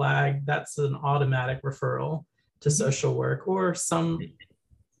raises a flag, that's an automatic referral to social work, or some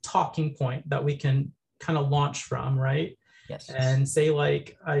talking point that we can kind of launch from, right? Yes. And say,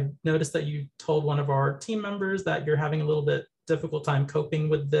 like, I noticed that you told one of our team members that you're having a little bit difficult time coping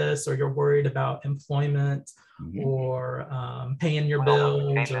with this, or you're worried about employment or paying your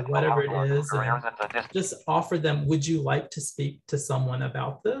bills or whatever it is, and just offer them, would you like to speak to someone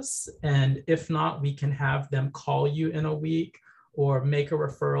about this? And if not, we can have them call you in a week or make a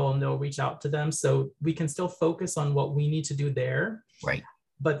referral, and they'll reach out to them. So we can still focus on what we need to do there. Right.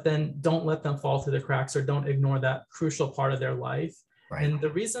 But then don't let them fall through the cracks, or don't ignore that crucial part of their life. Right. And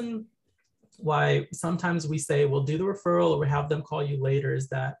the reason why sometimes we say, we'll do the referral or we have them call you later, is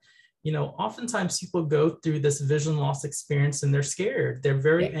that, you know, oftentimes people go through this vision loss experience and they're scared. They're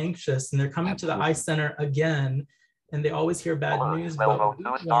very anxious, and they're coming to the eye center again, and they always hear bad news. But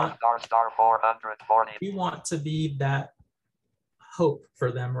we want to be that hope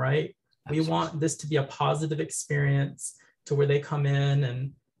for them, right? Absolutely. We want this to be a positive experience, to where they come in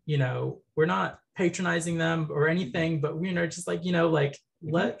and, you know, we're not patronizing them or anything, but we're just like, you know, like,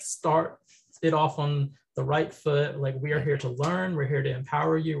 let's start it off on the right foot. Like, we are here to learn, we're here to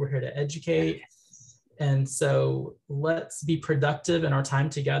empower you, we're here to educate. And so let's be productive in our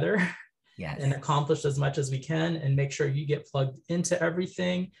time together and accomplish as much as we can, and make sure you get plugged into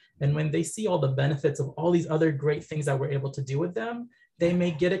everything. And when they see all the benefits of all these other great things that we're able to do with them, they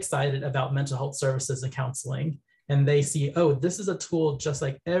may get excited about mental health services and counseling. And they see, oh, this is a tool just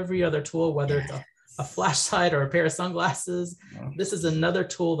like every other tool, whether it's a flashlight or a pair of sunglasses. This is another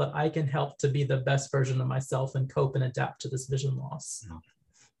tool that I can help to be the best version of myself and cope and adapt to this vision loss.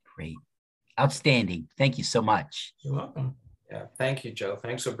 Great. Outstanding. Thank you so much. You're welcome. Yeah, thank you, Joe.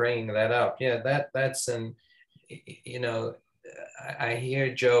 Thanks for bringing that up. Yeah, that's an, you know, I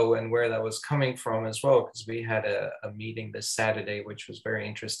hear Joe and where that was coming from as well, because we had a meeting this Saturday, which was very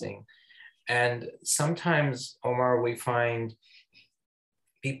interesting. And sometimes, Omar, we find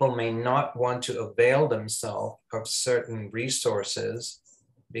people may not want to avail themselves of certain resources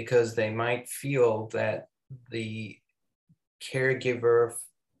because they might feel that the caregiver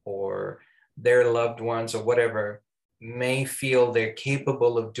or their loved ones or whatever may feel they're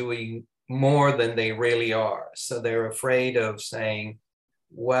capable of doing more than they really are. So they're afraid of saying,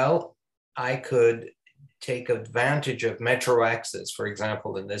 well, I could take advantage of Metro Access. For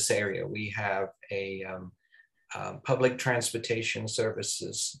example, in this area, we have a public transportation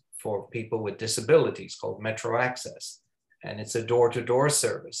services for people with disabilities called Metro Access. And it's a door-to-door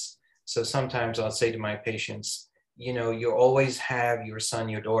service. So sometimes I'll say to my patients, you know, you always have your son,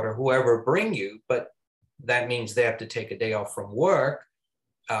 your daughter, whoever bring you, but that means they have to take a day off from work.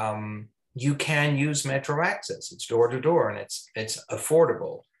 You can use Metro Access. It's door to door and it's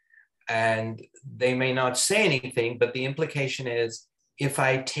affordable. And they may not say anything, but the implication is if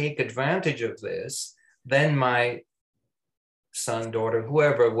I take advantage of this, then my son, daughter,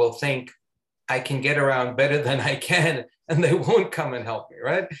 whoever will think I can get around better than I can, and they won't come and help me,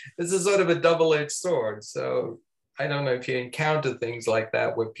 right? This is sort of a double-edged sword. So I don't know if you encounter things like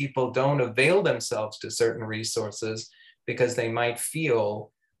that where people don't avail themselves to certain resources because they might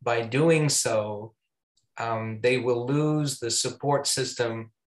feel by doing so, they will lose the support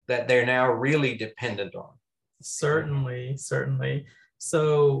system that they're now really dependent on. Certainly, certainly.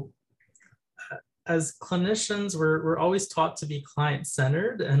 So as clinicians, we're always taught to be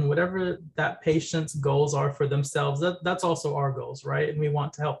client-centered, and whatever that patient's goals are for themselves, that's also our goals, right? And we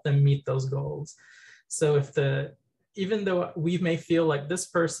want to help them meet those goals. So even though we may feel like this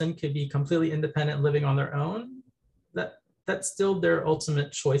person could be completely independent living on their own, that's still their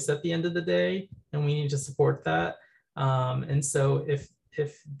ultimate choice at the end of the day, and we need to support that. And so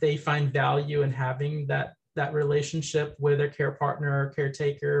if they find value in having that relationship with a care partner or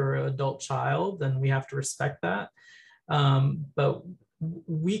caretaker or adult child, then we have to respect that. But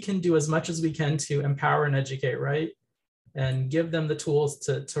we can do as much as we can to empower and educate, right? And give them the tools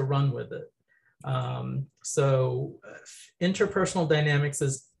to run with it. So interpersonal dynamics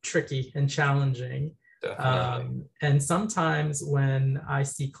is tricky and challenging. And sometimes when I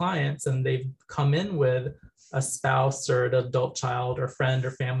see clients and they've come in with a spouse or an adult child or friend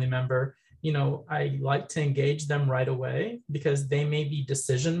or family member, you know, I like to engage them right away because they may be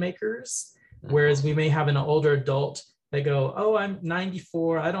decision makers. Whereas we may have an older adult, they go, oh, I'm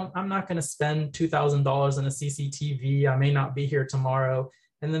 94. I'm not going to spend $2,000 on a CCTV. I may not be here tomorrow.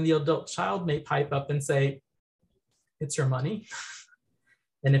 And then the adult child may pipe up and say, it's your money.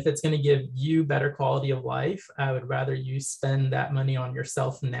 And if it's going to give you better quality of life, I would rather you spend that money on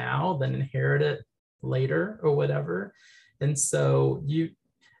yourself now than inherit it later or whatever. And so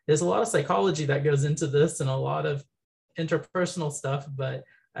there's a lot of psychology that goes into this and a lot of interpersonal stuff, but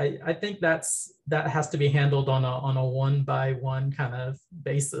I think that has to be handled on a one-by-one kind of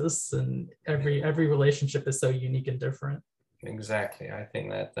basis, and every relationship is so unique and different. Exactly. I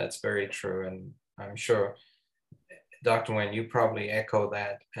think that's very true, and I'm sure, Dr. Nguyen, you probably echo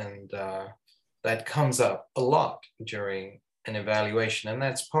that, and that comes up a lot during an evaluation, and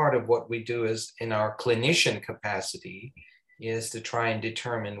that's part of what we do is in our clinician capacity is to try and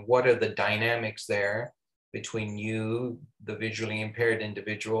determine what are the dynamics there between you, the visually impaired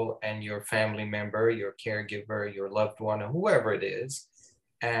individual, and your family member, your caregiver, your loved one, or whoever it is.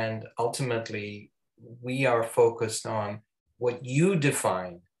 And ultimately, we are focused on what you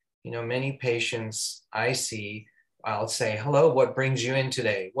define. You know, many patients I see, I'll say, hello, what brings you in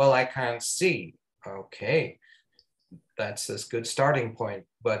today? Well, I can't see. Okay, that's a good starting point.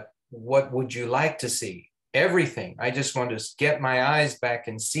 But what would you like to see? Everything. I just want to get my eyes back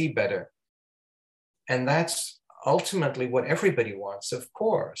and see better. And that's ultimately what everybody wants, of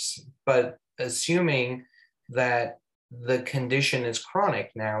course. But assuming that the condition is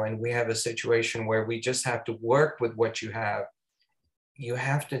chronic now, and we have a situation where we just have to work with what you have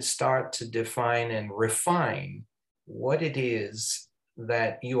to start to define and refine what it is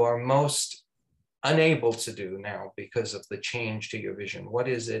that you are most unable to do now because of the change to your vision. What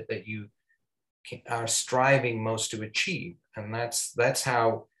is it that you are striving most to achieve? And that's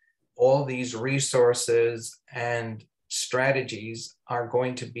how all these resources and strategies are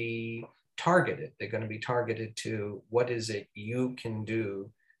going to be targeted. They're going to be targeted to what is it you can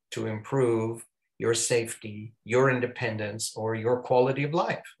do to improve your safety, your independence, or your quality of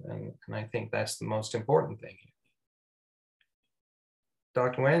life. And I think that's the most important thing.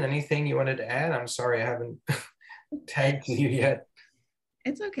 Dr. Nguyen, anything you wanted to add? I'm sorry I haven't tagged you yet.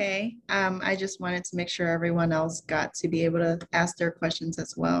 It's okay. I just wanted to make sure everyone else got to be able to ask their questions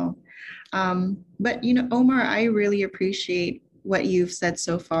as well. But, you know, Omar, I really appreciate what you've said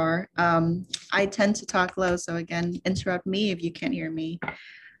so far. I tend to talk low, so again, interrupt me if you can't hear me.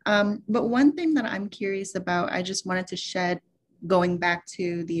 But one thing that I'm curious about, I just wanted to shed, going back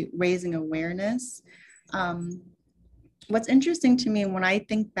to the raising awareness. What's interesting to me when I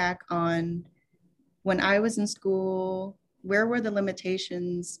think back on when I was in school, where were the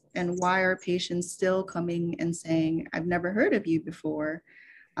limitations and why are patients still coming and saying, I've never heard of you before?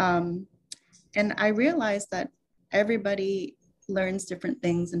 And I realized that everybody learns different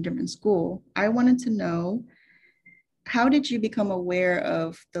things in different school. I wanted to know, how did you become aware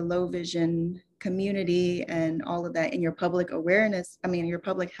of the low vision community and all of that in your public awareness, your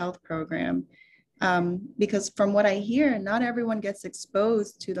public health program? Because from what I hear, not everyone gets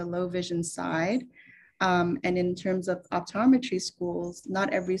exposed to the low vision side. And in terms of optometry schools,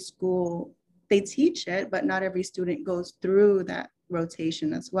 not every school, they teach it, but not every student goes through that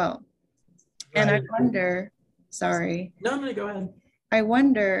rotation as well. Right. And I wonder, sorry. No, go ahead. I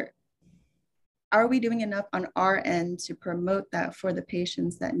wonder, are we doing enough on our end to promote that for the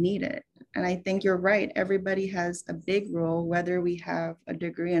patients that need it? And I think you're right. Everybody has a big role, whether we have a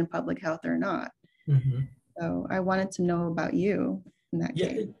degree in public health or not. Mm-hmm. So I wanted to know about you in that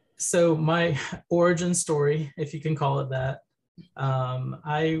case. So my origin story, if you can call it that,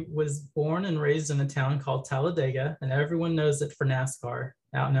 I was born and raised in a town called Talladega, and everyone knows it for NASCAR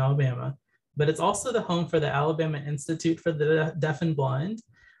out in Alabama. But it's also the home for the Alabama Institute for the Deaf and Blind,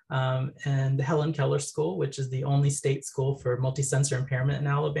 and the Helen Keller School, which is the only state school for multisensory impairment in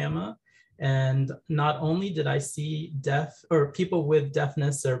Alabama. And not only did I see deaf or people with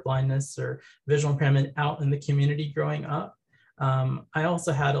deafness or blindness or visual impairment out in the community growing up, I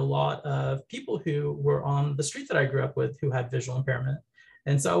also had a lot of people who were on the street that I grew up with who had visual impairment.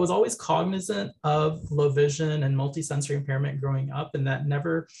 And so I was always cognizant of low vision and multisensory impairment growing up, and that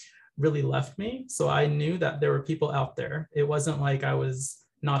never really left me. So I knew that there were people out there. It wasn't like I was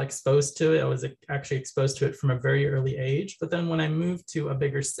not exposed to it. I was actually exposed to it from a very early age. But then when I moved to a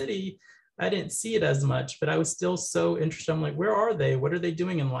bigger city, I didn't see it as much, but I was still so interested. I'm like, where are they? What are they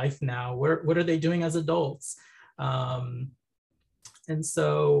doing in life now? What are they doing as adults? And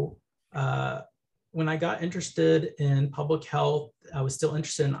so when I got interested in public health, I was still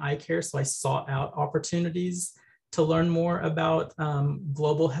interested in eye care. So I sought out opportunities to learn more about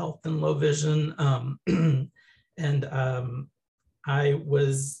global health and low vision. And I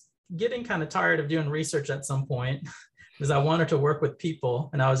was getting kind of tired of doing research at some point because I wanted to work with people,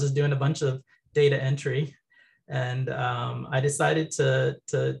 and I was just doing a bunch of data entry. And I decided to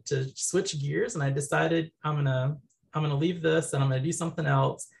switch gears, and I decided I'm gonna leave this and I'm gonna do something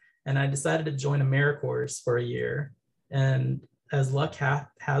else. And I decided to join AmeriCorps for a year. And as luck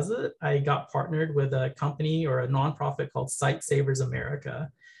has it, I got partnered with a company or a nonprofit called Sight Savers America,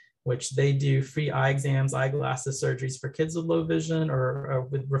 which they do free eye exams, eyeglasses surgeries for kids with low vision or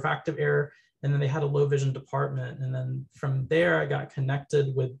with refractive error. And then they had a low vision department. And then from there, I got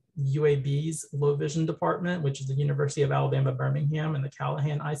connected with UAB's low vision department, which is the University of Alabama, Birmingham, and the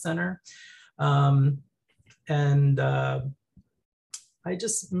Callahan Eye Center. I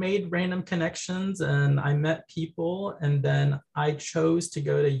just made random connections and I met people, and then I chose to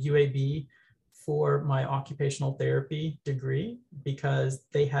go to UAB for my occupational therapy degree because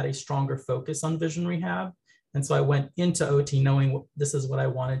they had a stronger focus on vision rehab. And so I went into OT knowing this is what I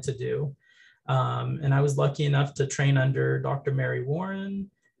wanted to do. And I was lucky enough to train under Dr. Mary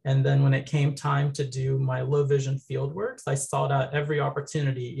Warren. And then when it came time to do my low vision fieldwork, I sought out every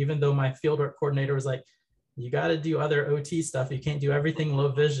opportunity, even though my fieldwork coordinator was like, you got to do other OT stuff. You can't do everything low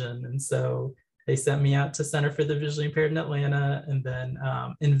vision. And so they sent me out to Center for the Visually Impaired in Atlanta, and then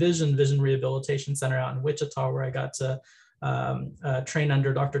Envision Vision Rehabilitation Center out in Wichita, where I got to train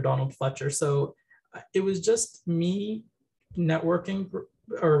under Dr. Donald Fletcher. So it was just me networking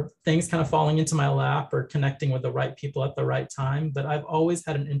or things kind of falling into my lap or connecting with the right people at the right time. But I've always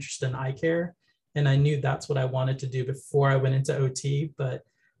had an interest in eye care, and I knew that's what I wanted to do before I went into OT. But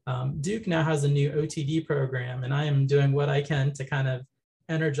Duke now has a new OTD program, and I am doing what I can to kind of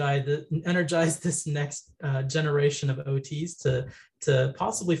energize this next generation of OTs to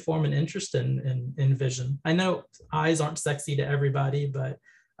possibly form an interest in vision. I know eyes aren't sexy to everybody, but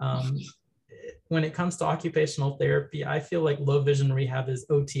when it comes to occupational therapy, I feel like low vision rehab is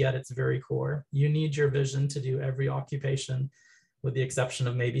OT at its very core. You need your vision to do every occupation, with the exception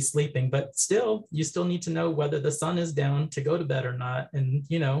of maybe sleeping, but still, you still need to know whether the sun is down to go to bed or not. And,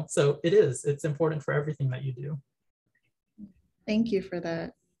 so it's important for everything that you do. Thank you for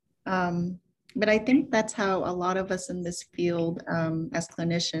that. But I think that's how a lot of us in this field as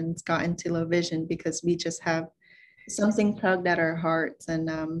clinicians got into low vision, because we just have something tugged at our hearts.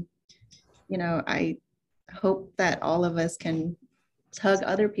 And, I hope that all of us can tug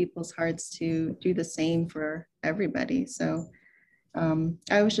other people's hearts to do the same for everybody. So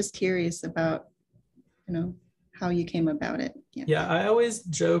I was just curious about, how you came about it. Yeah, I always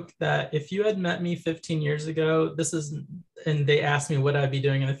joke that if you had met me 15 years ago, and they asked me what I'd be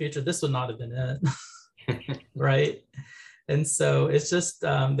doing in the future, this would not have been it, right? And so it's just,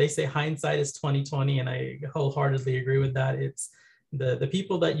 they say hindsight is 20/20, and I wholeheartedly agree with that. It's the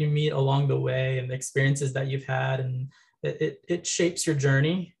people that you meet along the way and the experiences that you've had, and it shapes your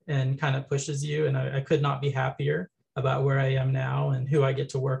journey and kind of pushes you. And I could not be happier about where I am now and who I get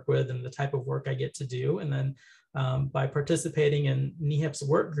to work with and the type of work I get to do. And then by participating in NEHIP's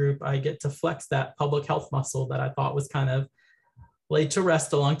work group, I get to flex that public health muscle that I thought was kind of laid to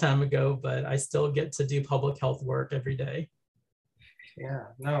rest a long time ago, but I still get to do public health work every day. Yeah,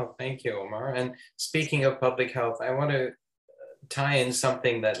 no, thank you, Omar. And speaking of public health, I want to tie in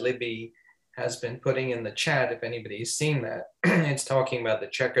something that Libby has been putting in the chat, if anybody's seen that. It's talking about the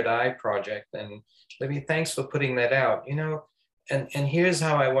Checkered Eye Project. And Libby, thanks for putting that out. You know, and here's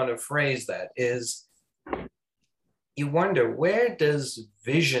how I want to phrase that is, you wonder, where does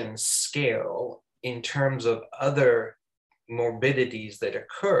vision scale in terms of other morbidities that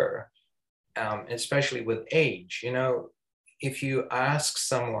occur, especially with age? You know, if you ask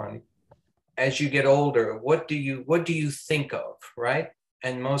someone, as you get older, what do you think of, right?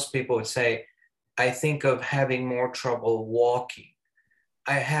 And most people would say, I think of having more trouble walking.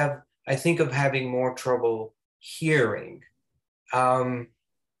 I think of having more trouble hearing.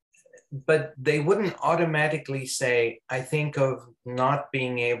 But they wouldn't automatically say, I think of not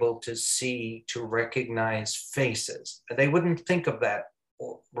being able to see, to recognize faces. They wouldn't think of that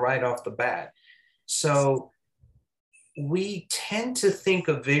right off the bat. So we tend to think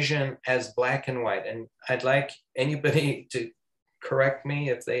of vision as black and white. And I'd like anybody to correct me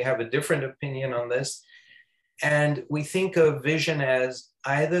if they have a different opinion on this. And we think of vision as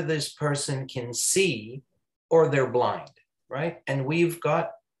either this person can see or they're blind, right? And we've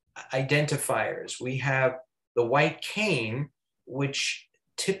got identifiers. We have the white cane, which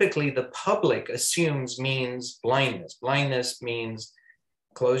typically the public assumes means blindness. Blindness means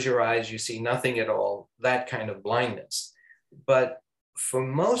close your eyes, you see nothing at all, that kind of blindness. But for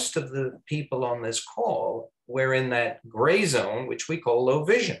most of the people on this call, we're in that gray zone, which we call low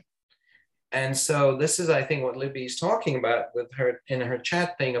vision. And so this is, I think, what Libby's talking about with her in her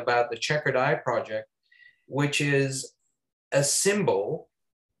chat thing about the Checkered Eye Project, which is a symbol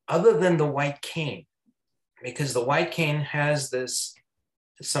other than the white cane, because the white cane has this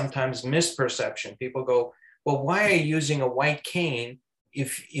sometimes misperception. People go, well, why are you using a white cane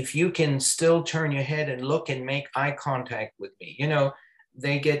if you can still turn your head and look and make eye contact with me? You know,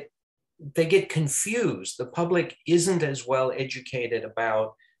 they get confused. The public isn't as well educated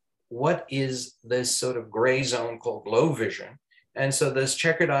about what is this sort of gray zone called low vision. And so this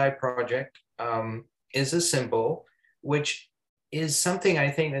Checkered Eye Project is a symbol, which is something I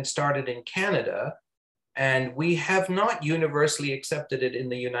think that started in Canada, and we have not universally accepted it in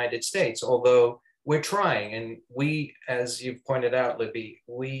the United States, although we're trying. And we, as you've pointed out, Libby,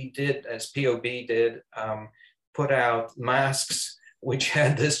 we did, as POB did, put out masks which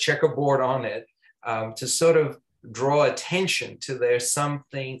had this checkerboard on it to sort of draw attention to there's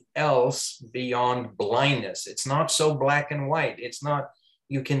something else beyond blindness. It's not so black and white. It's not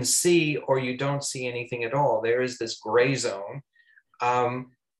you can see or you don't see anything at all. There is this gray zone.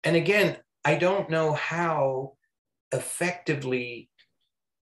 And again, I don't know how effectively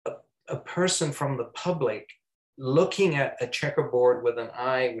a person from the public looking at a checkerboard with an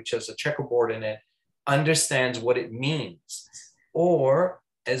eye, which has a checkerboard in it, understands what it means. Or,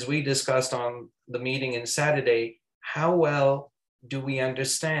 as we discussed on the meeting in Saturday, how well do we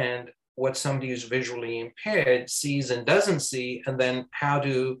understand what somebody who's visually impaired sees and doesn't see, and then how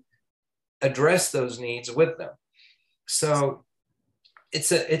to address those needs with them? So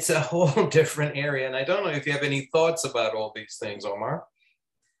it's a whole different area. And I don't know if you have any thoughts about all these things, Omar.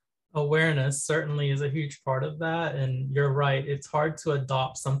 Awareness certainly is a huge part of that. And you're right, it's hard to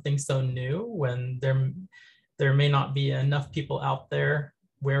adopt something so new when there may not be enough people out there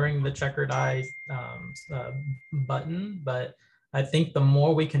wearing the checkered eye button. But I think the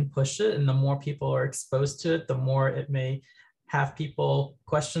more we can push it and the more people are exposed to it, the more it may have people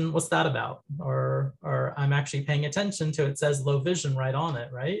question, what's that about? Or I'm actually paying attention to it says low vision right on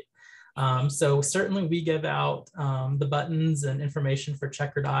it, right? So certainly we give out the buttons and information for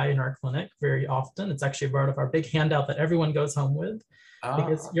checkered eye in our clinic very often. It's actually part of our big handout that everyone goes home with.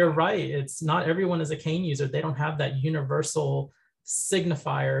 Because you're right, it's not everyone is a cane user. They don't have that universal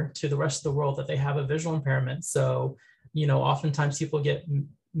signifier to the rest of the world that they have a visual impairment. So, you know, oftentimes people get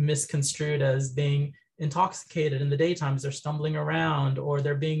misconstrued as being intoxicated in the daytime as they're stumbling around, or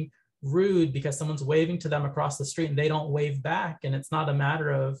they're being rude because someone's waving to them across the street and they don't wave back. And it's not a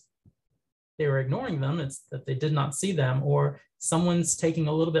matter of they were ignoring them, it's that they did not see them, or someone's taking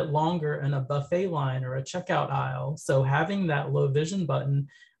a little bit longer in a buffet line or a checkout aisle. So having that low vision button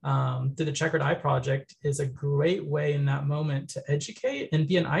through the Checkered Eye Project is a great way in that moment to educate and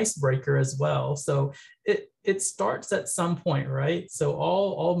be an icebreaker as well. So it starts at some point, right? So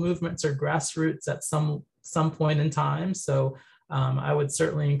all movements are grassroots at some point in time. So I would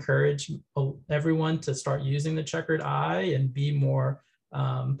certainly encourage everyone to start using the checkered eye and be more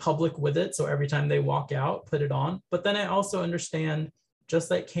public with it. So every time they walk out, put it on. But then I also understand,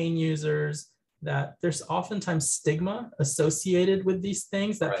 just like cane users, that there's oftentimes stigma associated with these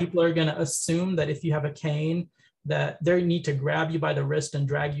things, that people are going to assume that if you have a cane, that they need to grab you by the wrist and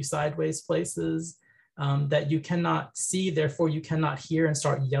drag you sideways places, that you cannot see, therefore you cannot hear, and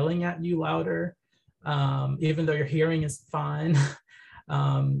start yelling at you louder, even though your hearing is fine.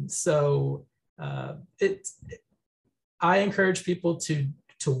 I encourage people to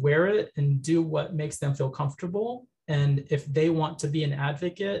wear it and do what makes them feel comfortable. And if they want to be an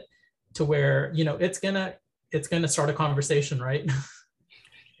advocate, to where, you know, it's gonna start a conversation, right?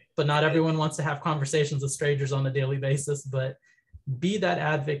 But not everyone wants to have conversations with strangers on a daily basis, but be that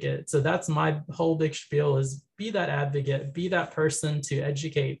advocate. So that's my whole big spiel, is be that advocate, be that person to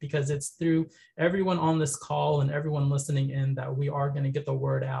educate, because it's through everyone on this call and everyone listening in that we are going to get the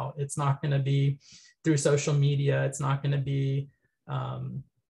word out. It's not going to be through social media. It's not going to be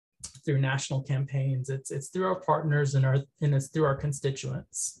through national campaigns. It's through our partners and it's through our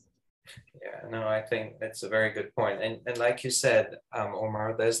constituents. Yeah, no, I think that's a very good point. And like you said,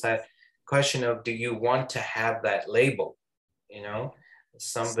 Omar, there's that question of, do you want to have that label? You know,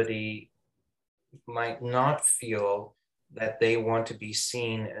 somebody might not feel that they want to be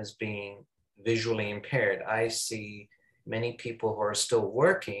seen as being visually impaired. I see many people who are still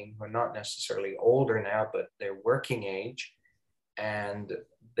working, who are not necessarily older now, but they're working age, and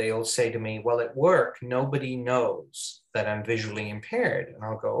they'll say to me, well, at work, nobody knows that I'm visually impaired. And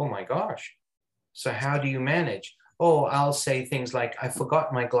I'll go, oh my gosh. So how do you manage? Oh, I'll say things like, I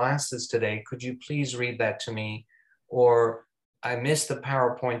forgot my glasses today. Could you please read that to me? Or I missed the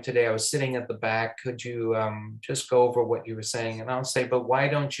PowerPoint today. I was sitting at the back. Could you just go over what you were saying? And I'll say, but why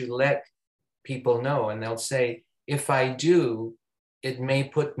don't you let people know? And they'll say, if I do, it may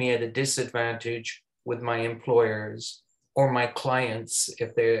put me at a disadvantage with my employers or my clients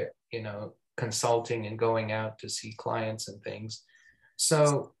if they're, you know, consulting and going out to see clients and things.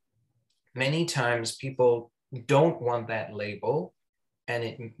 So many times people don't want that label, and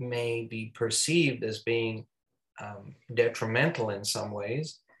it may be perceived as being detrimental in some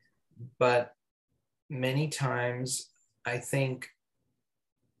ways. But many times I think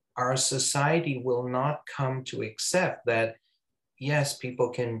our society will not come to accept that, yes, people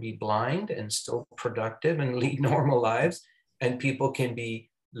can be blind and still productive and lead normal lives, and people can be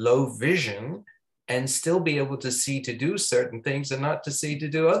low vision and still be able to see to do certain things and not to see to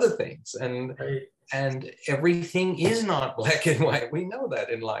do other things. And everything is not black and white. We know that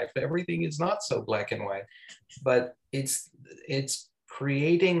in life. Everything is not so black and white. But it's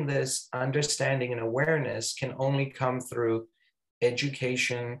creating this understanding and awareness can only come through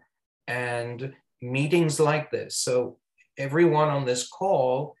education and meetings like this. So everyone on this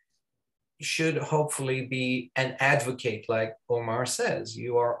call should hopefully be an advocate, like Omar says.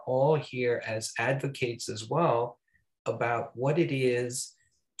 You are all here as advocates as well about what it is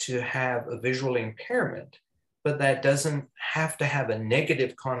to have a visual impairment, but that doesn't have to have a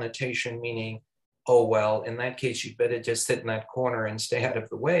negative connotation, meaning, oh, well, in that case, you better just sit in that corner and stay out of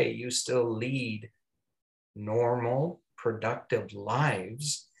the way. You still lead normal, productive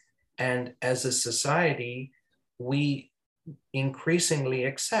lives. And as a society, we increasingly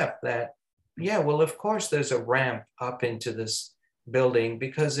accept that, yeah, well, of course, there's a ramp up into this building,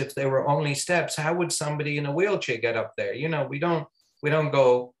 because if there were only steps, how would somebody in a wheelchair get up there? You know, we don't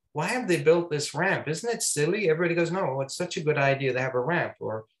go, why have they built this ramp? Isn't it silly? Everybody goes, no, it's such a good idea to have a ramp.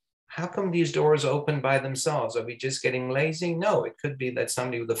 Or how come these doors open by themselves? Are we just getting lazy? No, it could be that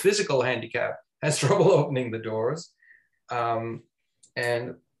somebody with a physical handicap has trouble opening the doors. And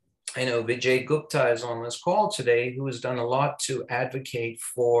I know Vijay Gupta is on this call today, who has done a lot to advocate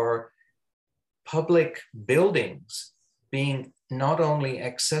for public buildings being not only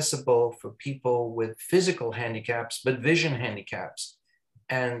accessible for people with physical handicaps, but vision handicaps.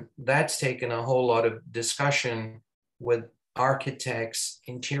 And that's taken a whole lot of discussion with architects,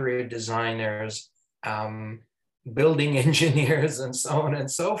 interior designers, building engineers, and so on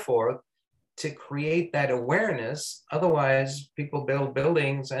and so forth, to create that awareness. Otherwise, people build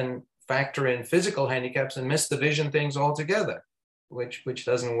buildings and factor in physical handicaps and miss the vision things altogether, which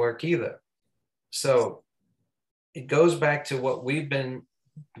doesn't work either. So it goes back to what we've been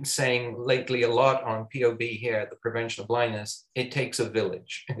saying lately a lot on POB here at the Prevention of Blindness. It takes a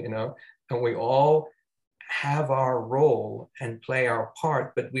village, you know, and we all have our role and play our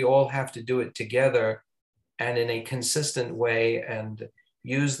part, but we all have to do it together and in a consistent way, and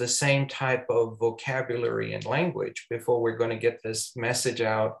use the same type of vocabulary and language before we're going to get this message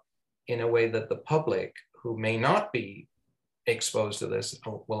out in a way that the public, who may not be exposed to this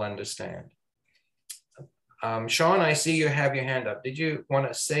will understand. Sean, I see you have your hand up. Did you want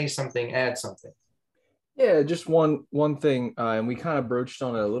to say something, add something? Yeah, just one thing, and we kind of broached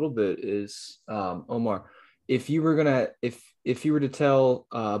on it a little bit, is Omar, if you were to tell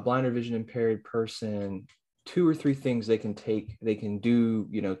a blind or vision impaired person 2 or 3 things they can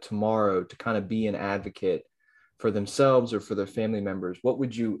do, tomorrow to kind of be an advocate for themselves or for their family members, what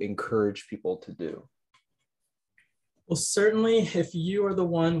would you encourage people to do? Well, certainly if you are the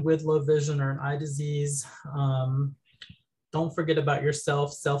one with low vision or an eye disease, don't forget about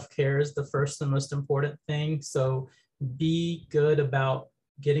yourself. Self-care is the first and most important thing. So be good about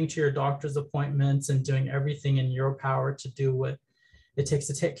getting to your doctor's appointments and doing everything in your power to do what it takes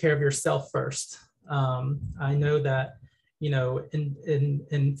to take care of yourself first. I know that,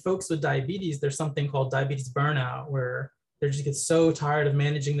 in folks with diabetes, there's something called diabetes burnout, where they just get so tired of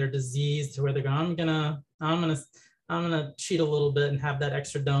managing their disease to where they're going, I'm gonna cheat a little bit and have that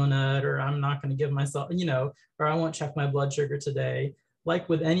extra donut, or I'm not gonna give myself, or I won't check my blood sugar today. Like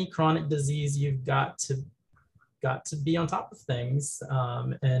with any chronic disease, you've got to be on top of things,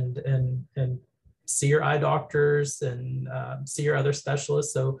 and see your eye doctors and see your other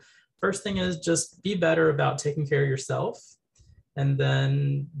specialists. So first thing is just be better about taking care of yourself. And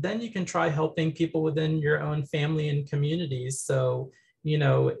then you can try helping people within your own family and communities. So,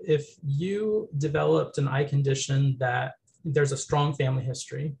 if you developed an eye condition that there's a strong family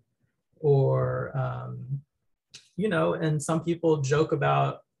history, or, and some people joke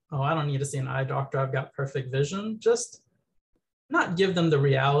about, oh, I don't need to see an eye doctor, I've got perfect vision. Just not give them the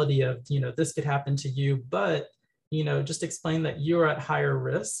reality of, this could happen to you, but, just explain that you're at higher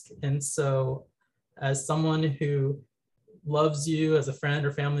risk. And so as someone who loves you as a friend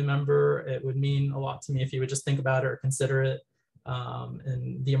or family member, it would mean a lot to me if you would just think about it or consider it,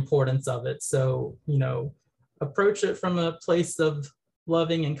 and the importance of it. So, approach it from a place of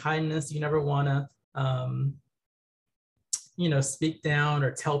loving and kindness. You never want to, speak down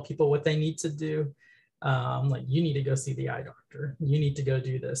or tell people what they need to do. Like, you need to go see the eye doctor. You need to go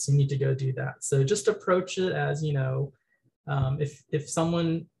do this. You need to go do that. So just approach it as, if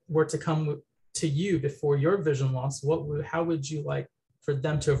someone were to come to you before your vision loss, how would you like for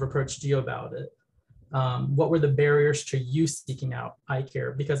them to have approached you about it? What were the barriers to you seeking out eye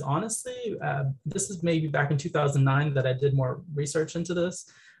care? Because honestly, this is maybe back in 2009 that I did more research into this.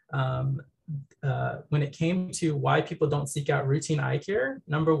 When it came to why people don't seek out routine eye care,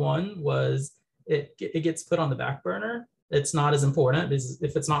 number one was it gets put on the back burner. It's not as important, because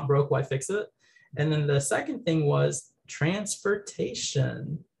if it's not broke, why fix it? And then the second thing was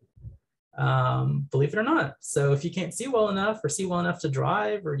transportation. Believe it or not. So if you can't see well enough or see well enough to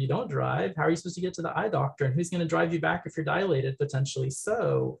drive, or you don't drive, how are you supposed to get to the eye doctor? And who's going to drive you back if you're dilated potentially?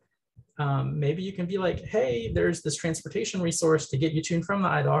 So maybe you can be like, hey, there's this transportation resource to get you to and from the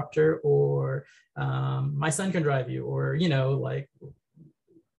eye doctor, or my son can drive you, or,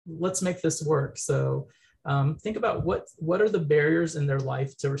 let's make this work. So think about what are the barriers in their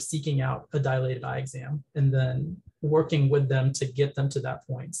life to seeking out a dilated eye exam, and then working with them to get them to that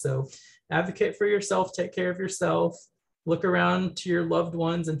point. So advocate for yourself, take care of yourself, look around to your loved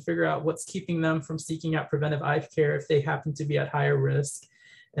ones and figure out what's keeping them from seeking out preventive eye care if they happen to be at higher risk.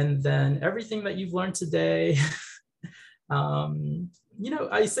 And then everything that you've learned today,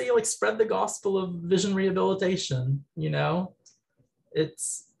 I say, spread the gospel of vision rehabilitation.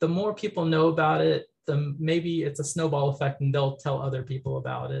 It's the more people know about it, maybe it's a snowball effect and they'll tell other people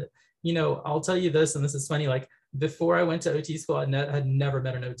about it. I'll tell you this, and this is funny, before I went to OT school, I had never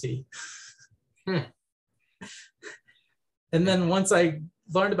met an OT. And then once I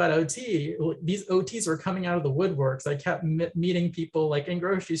learned about OT, these OTs were coming out of the woodworks. I kept meeting people in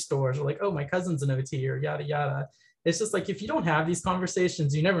grocery stores, or oh, my cousin's an OT, or yada, yada. It's just if you don't have these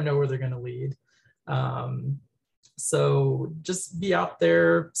conversations, you never know where they're going to lead. So just be out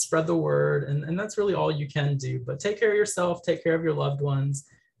there, spread the word, and that's really all you can do. But take care of yourself, take care of your loved ones,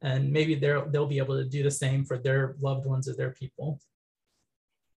 and maybe they'll be able to do the same for their loved ones or their people.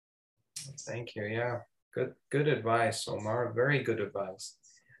 Thank you. Yeah, good advice, Omar. Very good advice.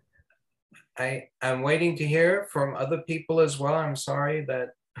 I'm waiting to hear from other people as well. I'm sorry that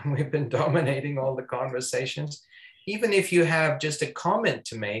we've been dominating all the conversations. Even if you have just a comment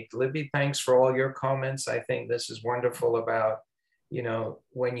to make, Libby, thanks for all your comments. I think this is wonderful about,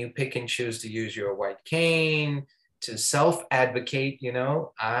 when you pick and choose to use your white cane, to self-advocate,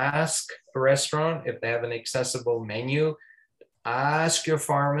 ask a restaurant if they have an accessible menu, ask your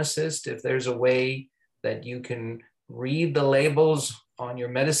pharmacist if there's a way that you can read the labels on your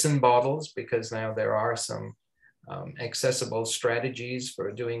medicine bottles, because now there are some accessible strategies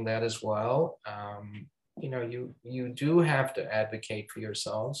for doing that as well. you know, you do have to advocate for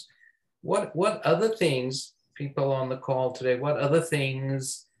yourselves. What other things, people on the call today, what other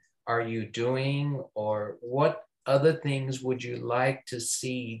things are you doing, or what other things would you like to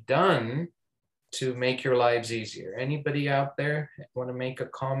see done to make your lives easier? Anybody out there want to make a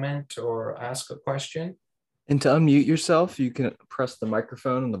comment or ask a question? And to unmute yourself, you can press the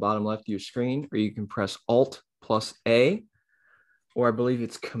microphone on the bottom left of your screen, or you can press Alt plus A, or I believe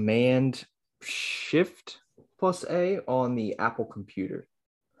it's Command Shift plus A on the Apple computer.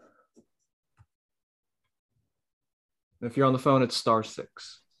 If you're on the phone, it's *6.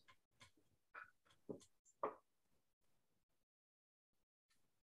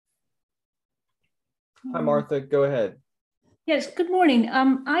 Hi, Martha, go ahead. Yes, good morning.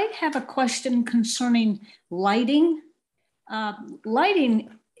 I have a question concerning lighting. Lighting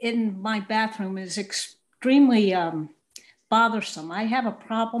in my bathroom is extremely bothersome. I have a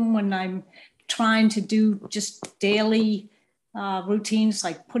problem when I'm trying to do just daily routines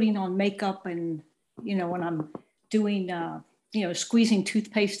like putting on makeup, and, you know, when I'm doing, you know, squeezing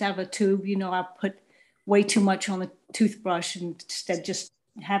toothpaste out of a tube, you know, I put way too much on the toothbrush and instead just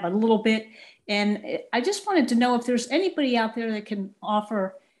have a little bit. And I just wanted to know if there's anybody out there that can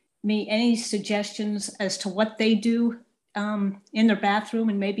offer me any suggestions as to what they do in their bathroom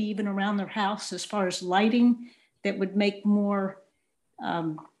and maybe even around their house as far as lighting that would make more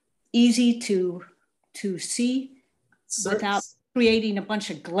easy to see without creating a bunch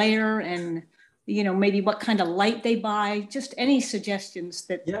of glare, and, you know, maybe what kind of light they buy, just any suggestions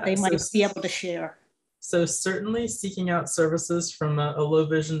that they might be able to share. So certainly seeking out services from a low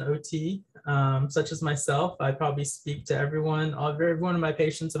vision OT, such as myself. I probably speak to every one of my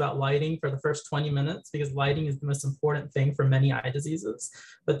patients about lighting for the first 20 minutes, because lighting is the most important thing for many eye diseases.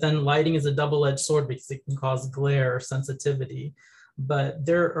 But then lighting is a double-edged sword because it can cause glare or sensitivity. But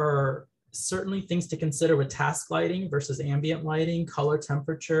there are certainly things to consider with task lighting versus ambient lighting, color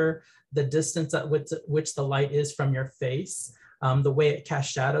temperature, the distance at which the light is from your face. The way it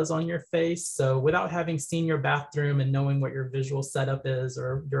casts shadows on your face. So without having seen your bathroom and knowing what your visual setup is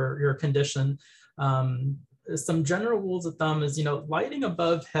or your condition, some general rules of thumb is, you know, lighting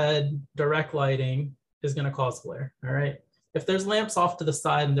above head, direct lighting is going to cause glare. All right. If there's lamps off to the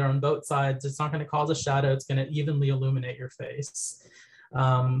side and they're on both sides, it's not going to cause a shadow. It's going to evenly illuminate your face.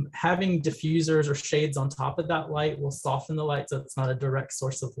 Having diffusers or shades on top of that light will soften the light so it's not a direct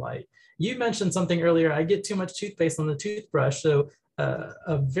source of light. You mentioned something earlier, I get too much toothpaste on the toothbrush. So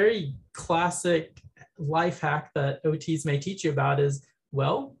a very classic life hack that OTs may teach you about is,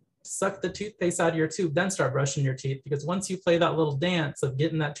 well, suck the toothpaste out of your tube, then start brushing your teeth. Because once you play that little dance of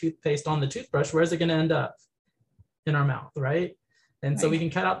getting that toothpaste on the toothbrush, where's it going to end up? In our mouth, right? And so we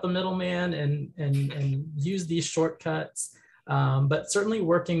can cut out the middleman and use these shortcuts. But certainly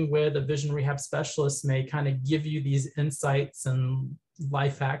working with a vision rehab specialist may kind of give you these insights and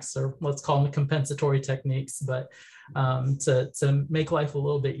life hacks, or let's call them compensatory techniques, but to make life a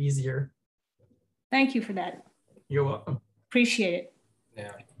little bit easier. Thank you for that. You're welcome. Appreciate it.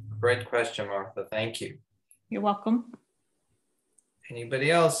 Yeah, great question, Martha. Thank you. You're welcome. Anybody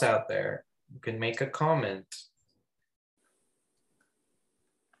else out there who can make a comment?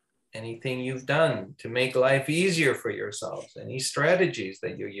 Anything you've done to make life easier for yourselves? Any strategies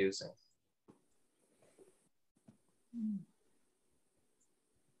that you're using?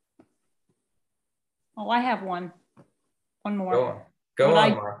 Oh, I have one more. Go on. Go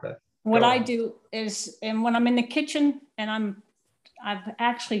on, Martha. What I do is, and when I'm in the kitchen and I've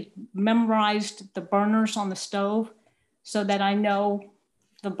actually memorized the burners on the stove so that I know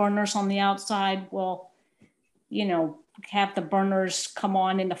the burners on the outside will, you know, have the burners come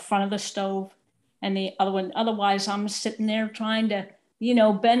on in the front of the stove and the other one. Otherwise, I'm sitting there trying to, you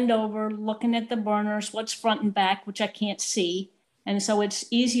know, bend over, looking at the burners, what's front and back, which I can't see. And so it's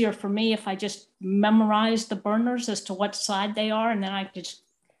easier for me if I just memorize the burners as to what side they are, and then I just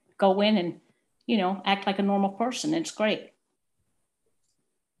go in and, you know, act like a normal person. It's great.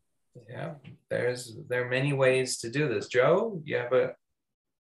 Yeah, there are many ways to do this. Joe, you have a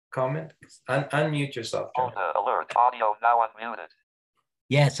comment? Unmute yourself. Oh, the alert audio now unmuted.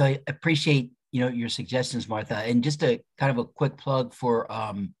 Yeah, so I appreciate, you know, your suggestions, Martha. And just a kind of a quick plug for,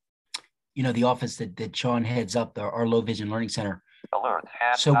 you know, the office that Sean heads up, our Low Vision Learning Center. Alert,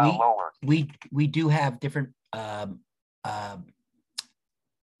 hand so now lowered. We do have different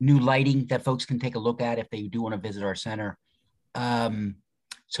new lighting that folks can take a look at if they do want to visit our center.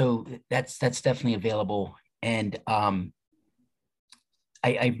 So that's definitely available. And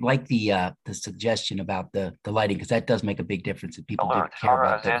I like the suggestion about the lighting, because that does make a big difference if people do care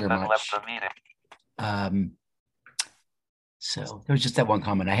about that very much. So there was just that one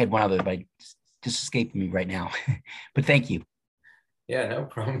comment. I had one other, but just escaping me right now. But thank you. Yeah, no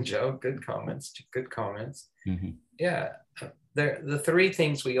problem, Joe. Good comments. Good comments. Mm-hmm. Yeah, the three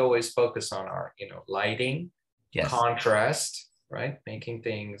things we always focus on are, lighting, Yes. contrast, right? Making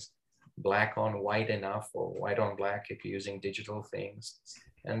things black on white enough, or white on black if you're using digital things.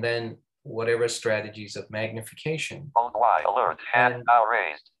 And then whatever strategies of magnification. Old Y alert, hand now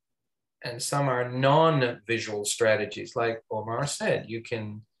raised. And some are non-visual strategies, like Omar said. You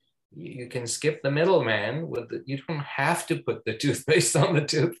can skip the middleman you don't have to put the toothpaste on the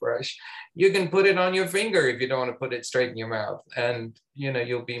toothbrush. You can put it on your finger if you don't want to put it straight in your mouth. And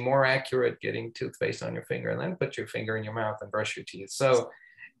you'll be more accurate getting toothpaste on your finger, and then put your finger in your mouth and brush your teeth. So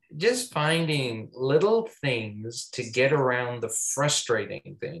just finding little things to get around the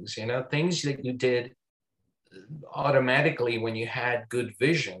frustrating things, things that you did automatically when you had good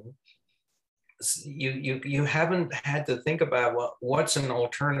vision. You haven't had to think about what's an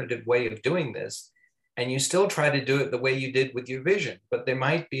alternative way of doing this, and you still try to do it the way you did with your vision, but there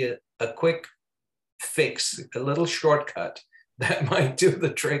might be a quick fix, a little shortcut that might do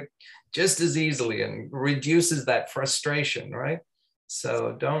the trick just as easily and reduces that frustration, right?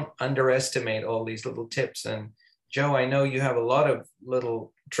 So don't underestimate all these little tips. And Joe, I know you have a lot of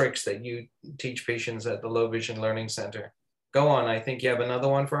little tricks that you teach patients at the Low Vision Learning Center. Go on. I think you have another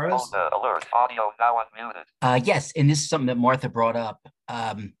one for us. Alert, audio now unmuted. Yes, and this is something that Martha brought up.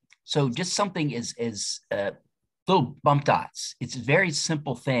 So just something is little bump dots. It's a very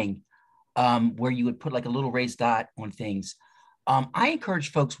simple thing where you would put like a little raised dot on things. I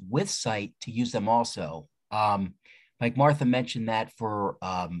encourage folks with sight to use them also. Like Martha mentioned that for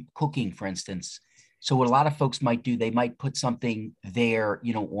cooking, for instance. So what a lot of folks might do, they might put something there,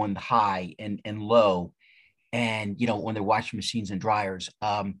 on the high and low, and on their washing machines and dryers.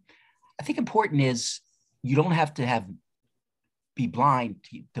 I think important is you don't have to be blind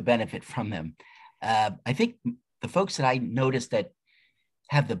to benefit from them. I think the folks that I noticed that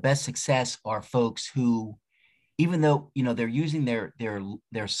have the best success are folks who, even though they're using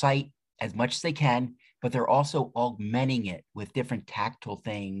their sight as much as they can, but they're also augmenting it with different tactile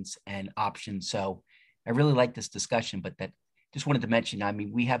things and options. So I really like this discussion, but that just wanted to mention, I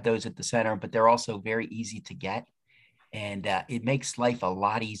mean, we have those at the center, but they're also very easy to get. And it makes life a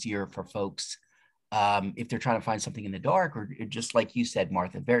lot easier for folks if they're trying to find something in the dark, or just like you said,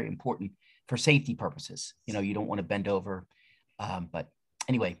 Martha, very important for safety purposes. You don't want to bend over. But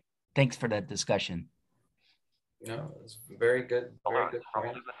anyway, thanks for that discussion. No, it's very good. Very good. From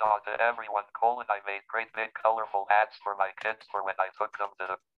the dog to everyone, I made great big colorful hats for my kids for when I took them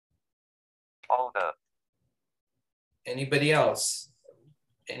to the Anybody else?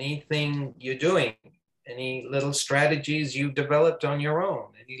 Anything you're doing? Any little strategies you've developed on your own?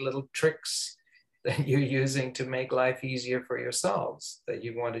 Any little tricks that you're using to make life easier for yourselves that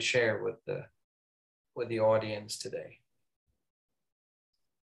you want to share with the audience today?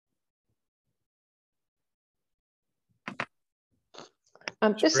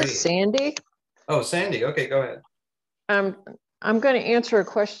 This is Sandy. Oh, Sandy. Okay, go ahead. I'm going to answer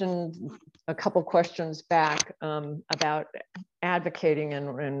a couple questions back about advocating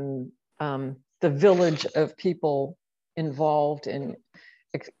and the village of people involved in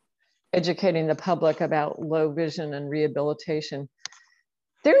educating the public about low vision and rehabilitation.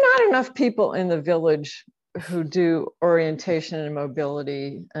 There are not enough people in the village who do orientation and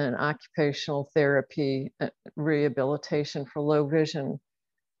mobility and occupational therapy rehabilitation for low vision.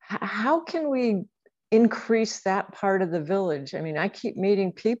 How can we increase that part of the village? I mean, I keep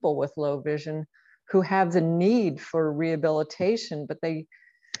meeting people with low vision who have the need for rehabilitation, but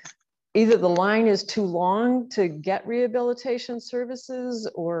either the line is too long to get rehabilitation services,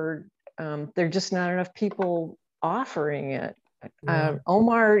 or there are just not enough people offering it.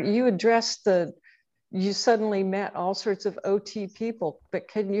 Omar, you addressed you suddenly met all sorts of OT people, but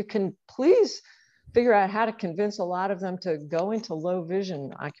can you please figure out how to convince a lot of them to go into low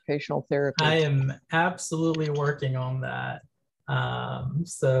vision occupational therapy? I am absolutely working on that. I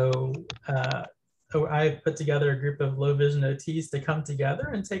put together a group of low vision OTs to come together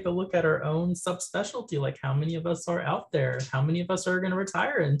and take a look at our own subspecialty, like how many of us are out there? How many of us are going to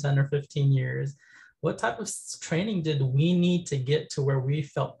retire in 10 or 15 years? What type of training did we need to get to where we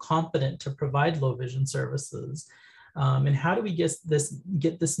felt competent to provide low vision services? And how do we get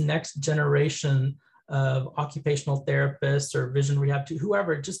this next generation of occupational therapists or vision rehab, to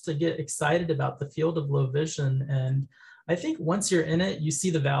whoever, just to get excited about the field of low vision? And I think once you're in it, you see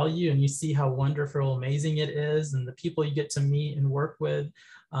the value and you see how wonderful, amazing it is, and the people you get to meet and work with.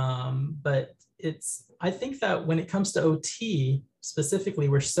 But I think that when it comes to OT specifically,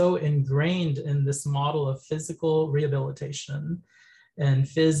 we're so ingrained in this model of physical rehabilitation. and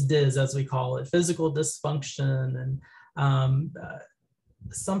phys-dis, as we call it, physical dysfunction. And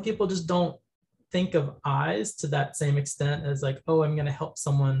some people just don't think of eyes to that same extent as like, oh, I'm going to help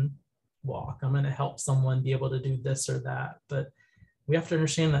someone walk. I'm going to help someone be able to do this or that. But we have to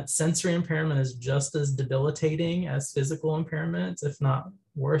understand that sensory impairment is just as debilitating as physical impairments, if not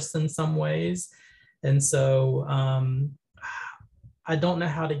worse in some ways. And so I don't know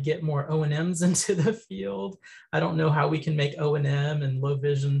how to get more O&Ms into the field. I don't know how we can make O&M and low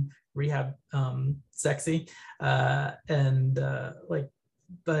vision rehab sexy. But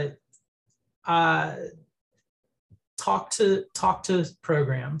talk to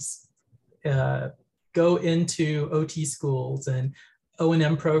programs, go into OT schools and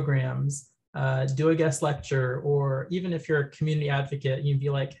O&M programs, do a guest lecture, or even if you're a community advocate, you'd be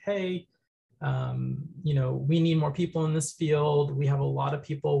like, hey, we need more people in this field. We have a lot of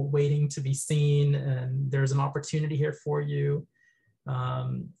people waiting to be seen, and there's an opportunity here for you.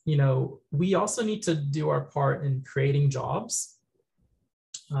 We also need to do our part in creating jobs.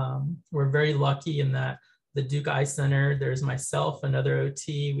 We're very lucky in that the Duke Eye Center, there's myself, another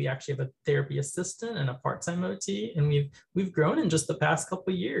OT. We actually have a therapy assistant and a part-time OT, and we've grown in just the past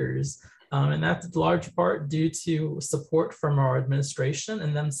couple of years. And that's large part due to support from our administration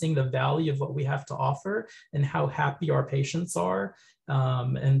and them seeing the value of what we have to offer and how happy our patients are,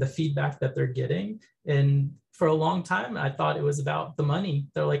 and the feedback that they're getting. And for a long time, I thought it was about the money.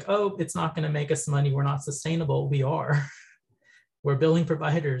 They're like, oh, it's not going to make us money. We're not sustainable. We are. We're billing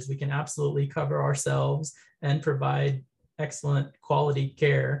providers. We can absolutely cover ourselves and provide excellent quality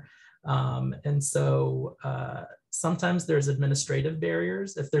care. And so sometimes there's administrative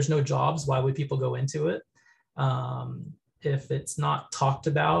barriers. If there's no jobs, why would people go into it? If it's not talked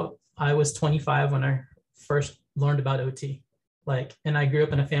about, I was 25 when I first learned about OT. And I grew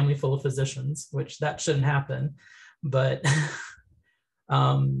up in a family full of physicians, which that shouldn't happen. But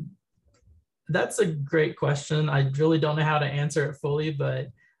that's a great question. I really don't know how to answer it fully, but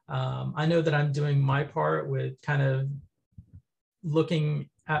I know that I'm doing my part with kind of looking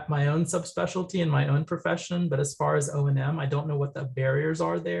at my own subspecialty and my own profession. But as far as O&M, I don't know what the barriers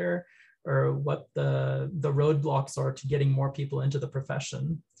are there or what the roadblocks are to getting more people into the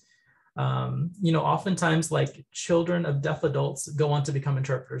profession. Oftentimes like children of deaf adults go on to become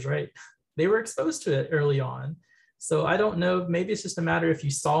interpreters, right? They were exposed to it early on. So I don't know, maybe it's just a matter if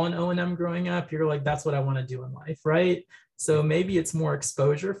you saw an O&M growing up, you're like, that's what I want to do in life, right? So maybe it's more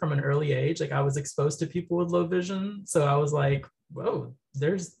exposure from an early age. Like I was exposed to people with low vision. So I was like, whoa,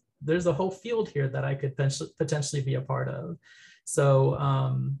 there's a whole field here that I could potentially be a part of. So,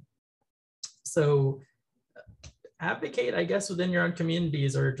 advocate, I guess, within your own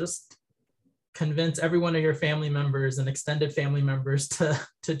communities, or just convince every one of your family members and extended family members to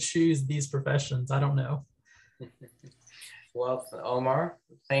choose these professions. I don't know. Well, Omar,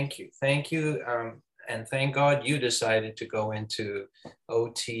 thank you. And thank God you decided to go into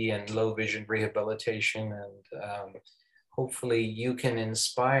OT and low vision rehabilitation, and hopefully you can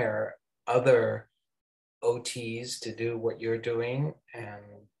inspire other OTs to do what you're doing and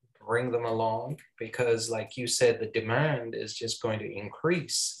bring them along, because like you said, the demand is just going to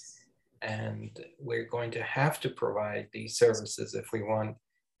increase, and we're going to have to provide these services if we want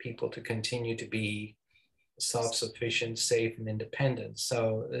people to continue to be self-sufficient, safe, and independent.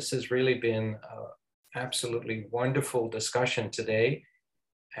 So this has really been an absolutely wonderful discussion today.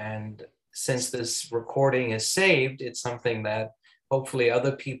 And since this recording is saved, it's something that hopefully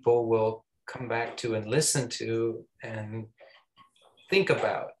other people will come back to and listen to and think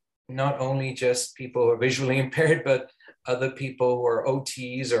about. Not only just people who are visually impaired, but other people who are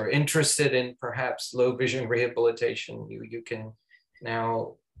OTs or interested in perhaps low vision rehabilitation. You can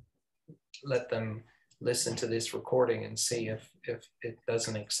now let them listen to this recording and see if it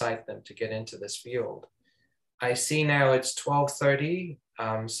doesn't excite them to get into this field. I see now it's 12:30.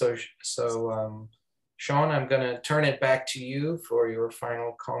 Sean, I'm going to turn it back to you for your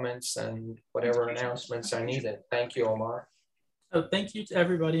final comments and whatever announcements are needed. Thank you, Omar. So thank you to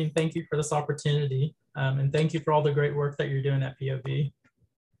everybody, and thank you for this opportunity. And thank you for all the great work that you're doing at POV.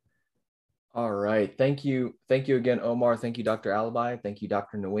 All right. Thank you. Thank you again, Omar. Thank you, Dr. Alibi. Thank you,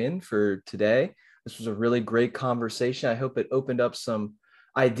 Dr. Nguyen, for today. This was a really great conversation. I hope it opened up some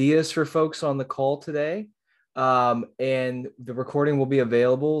ideas for folks on the call today. And the recording will be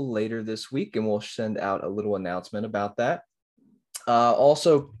available later this week, and we'll send out a little announcement about that.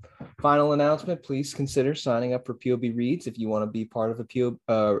 Also, final announcement, please consider signing up for POB Reads if you want to be part of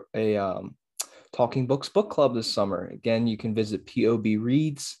a Talking Books book club this summer. Again, you can visit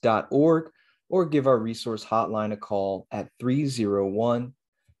pobreads.org or give our resource hotline a call at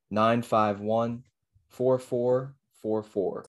 301-951-4444.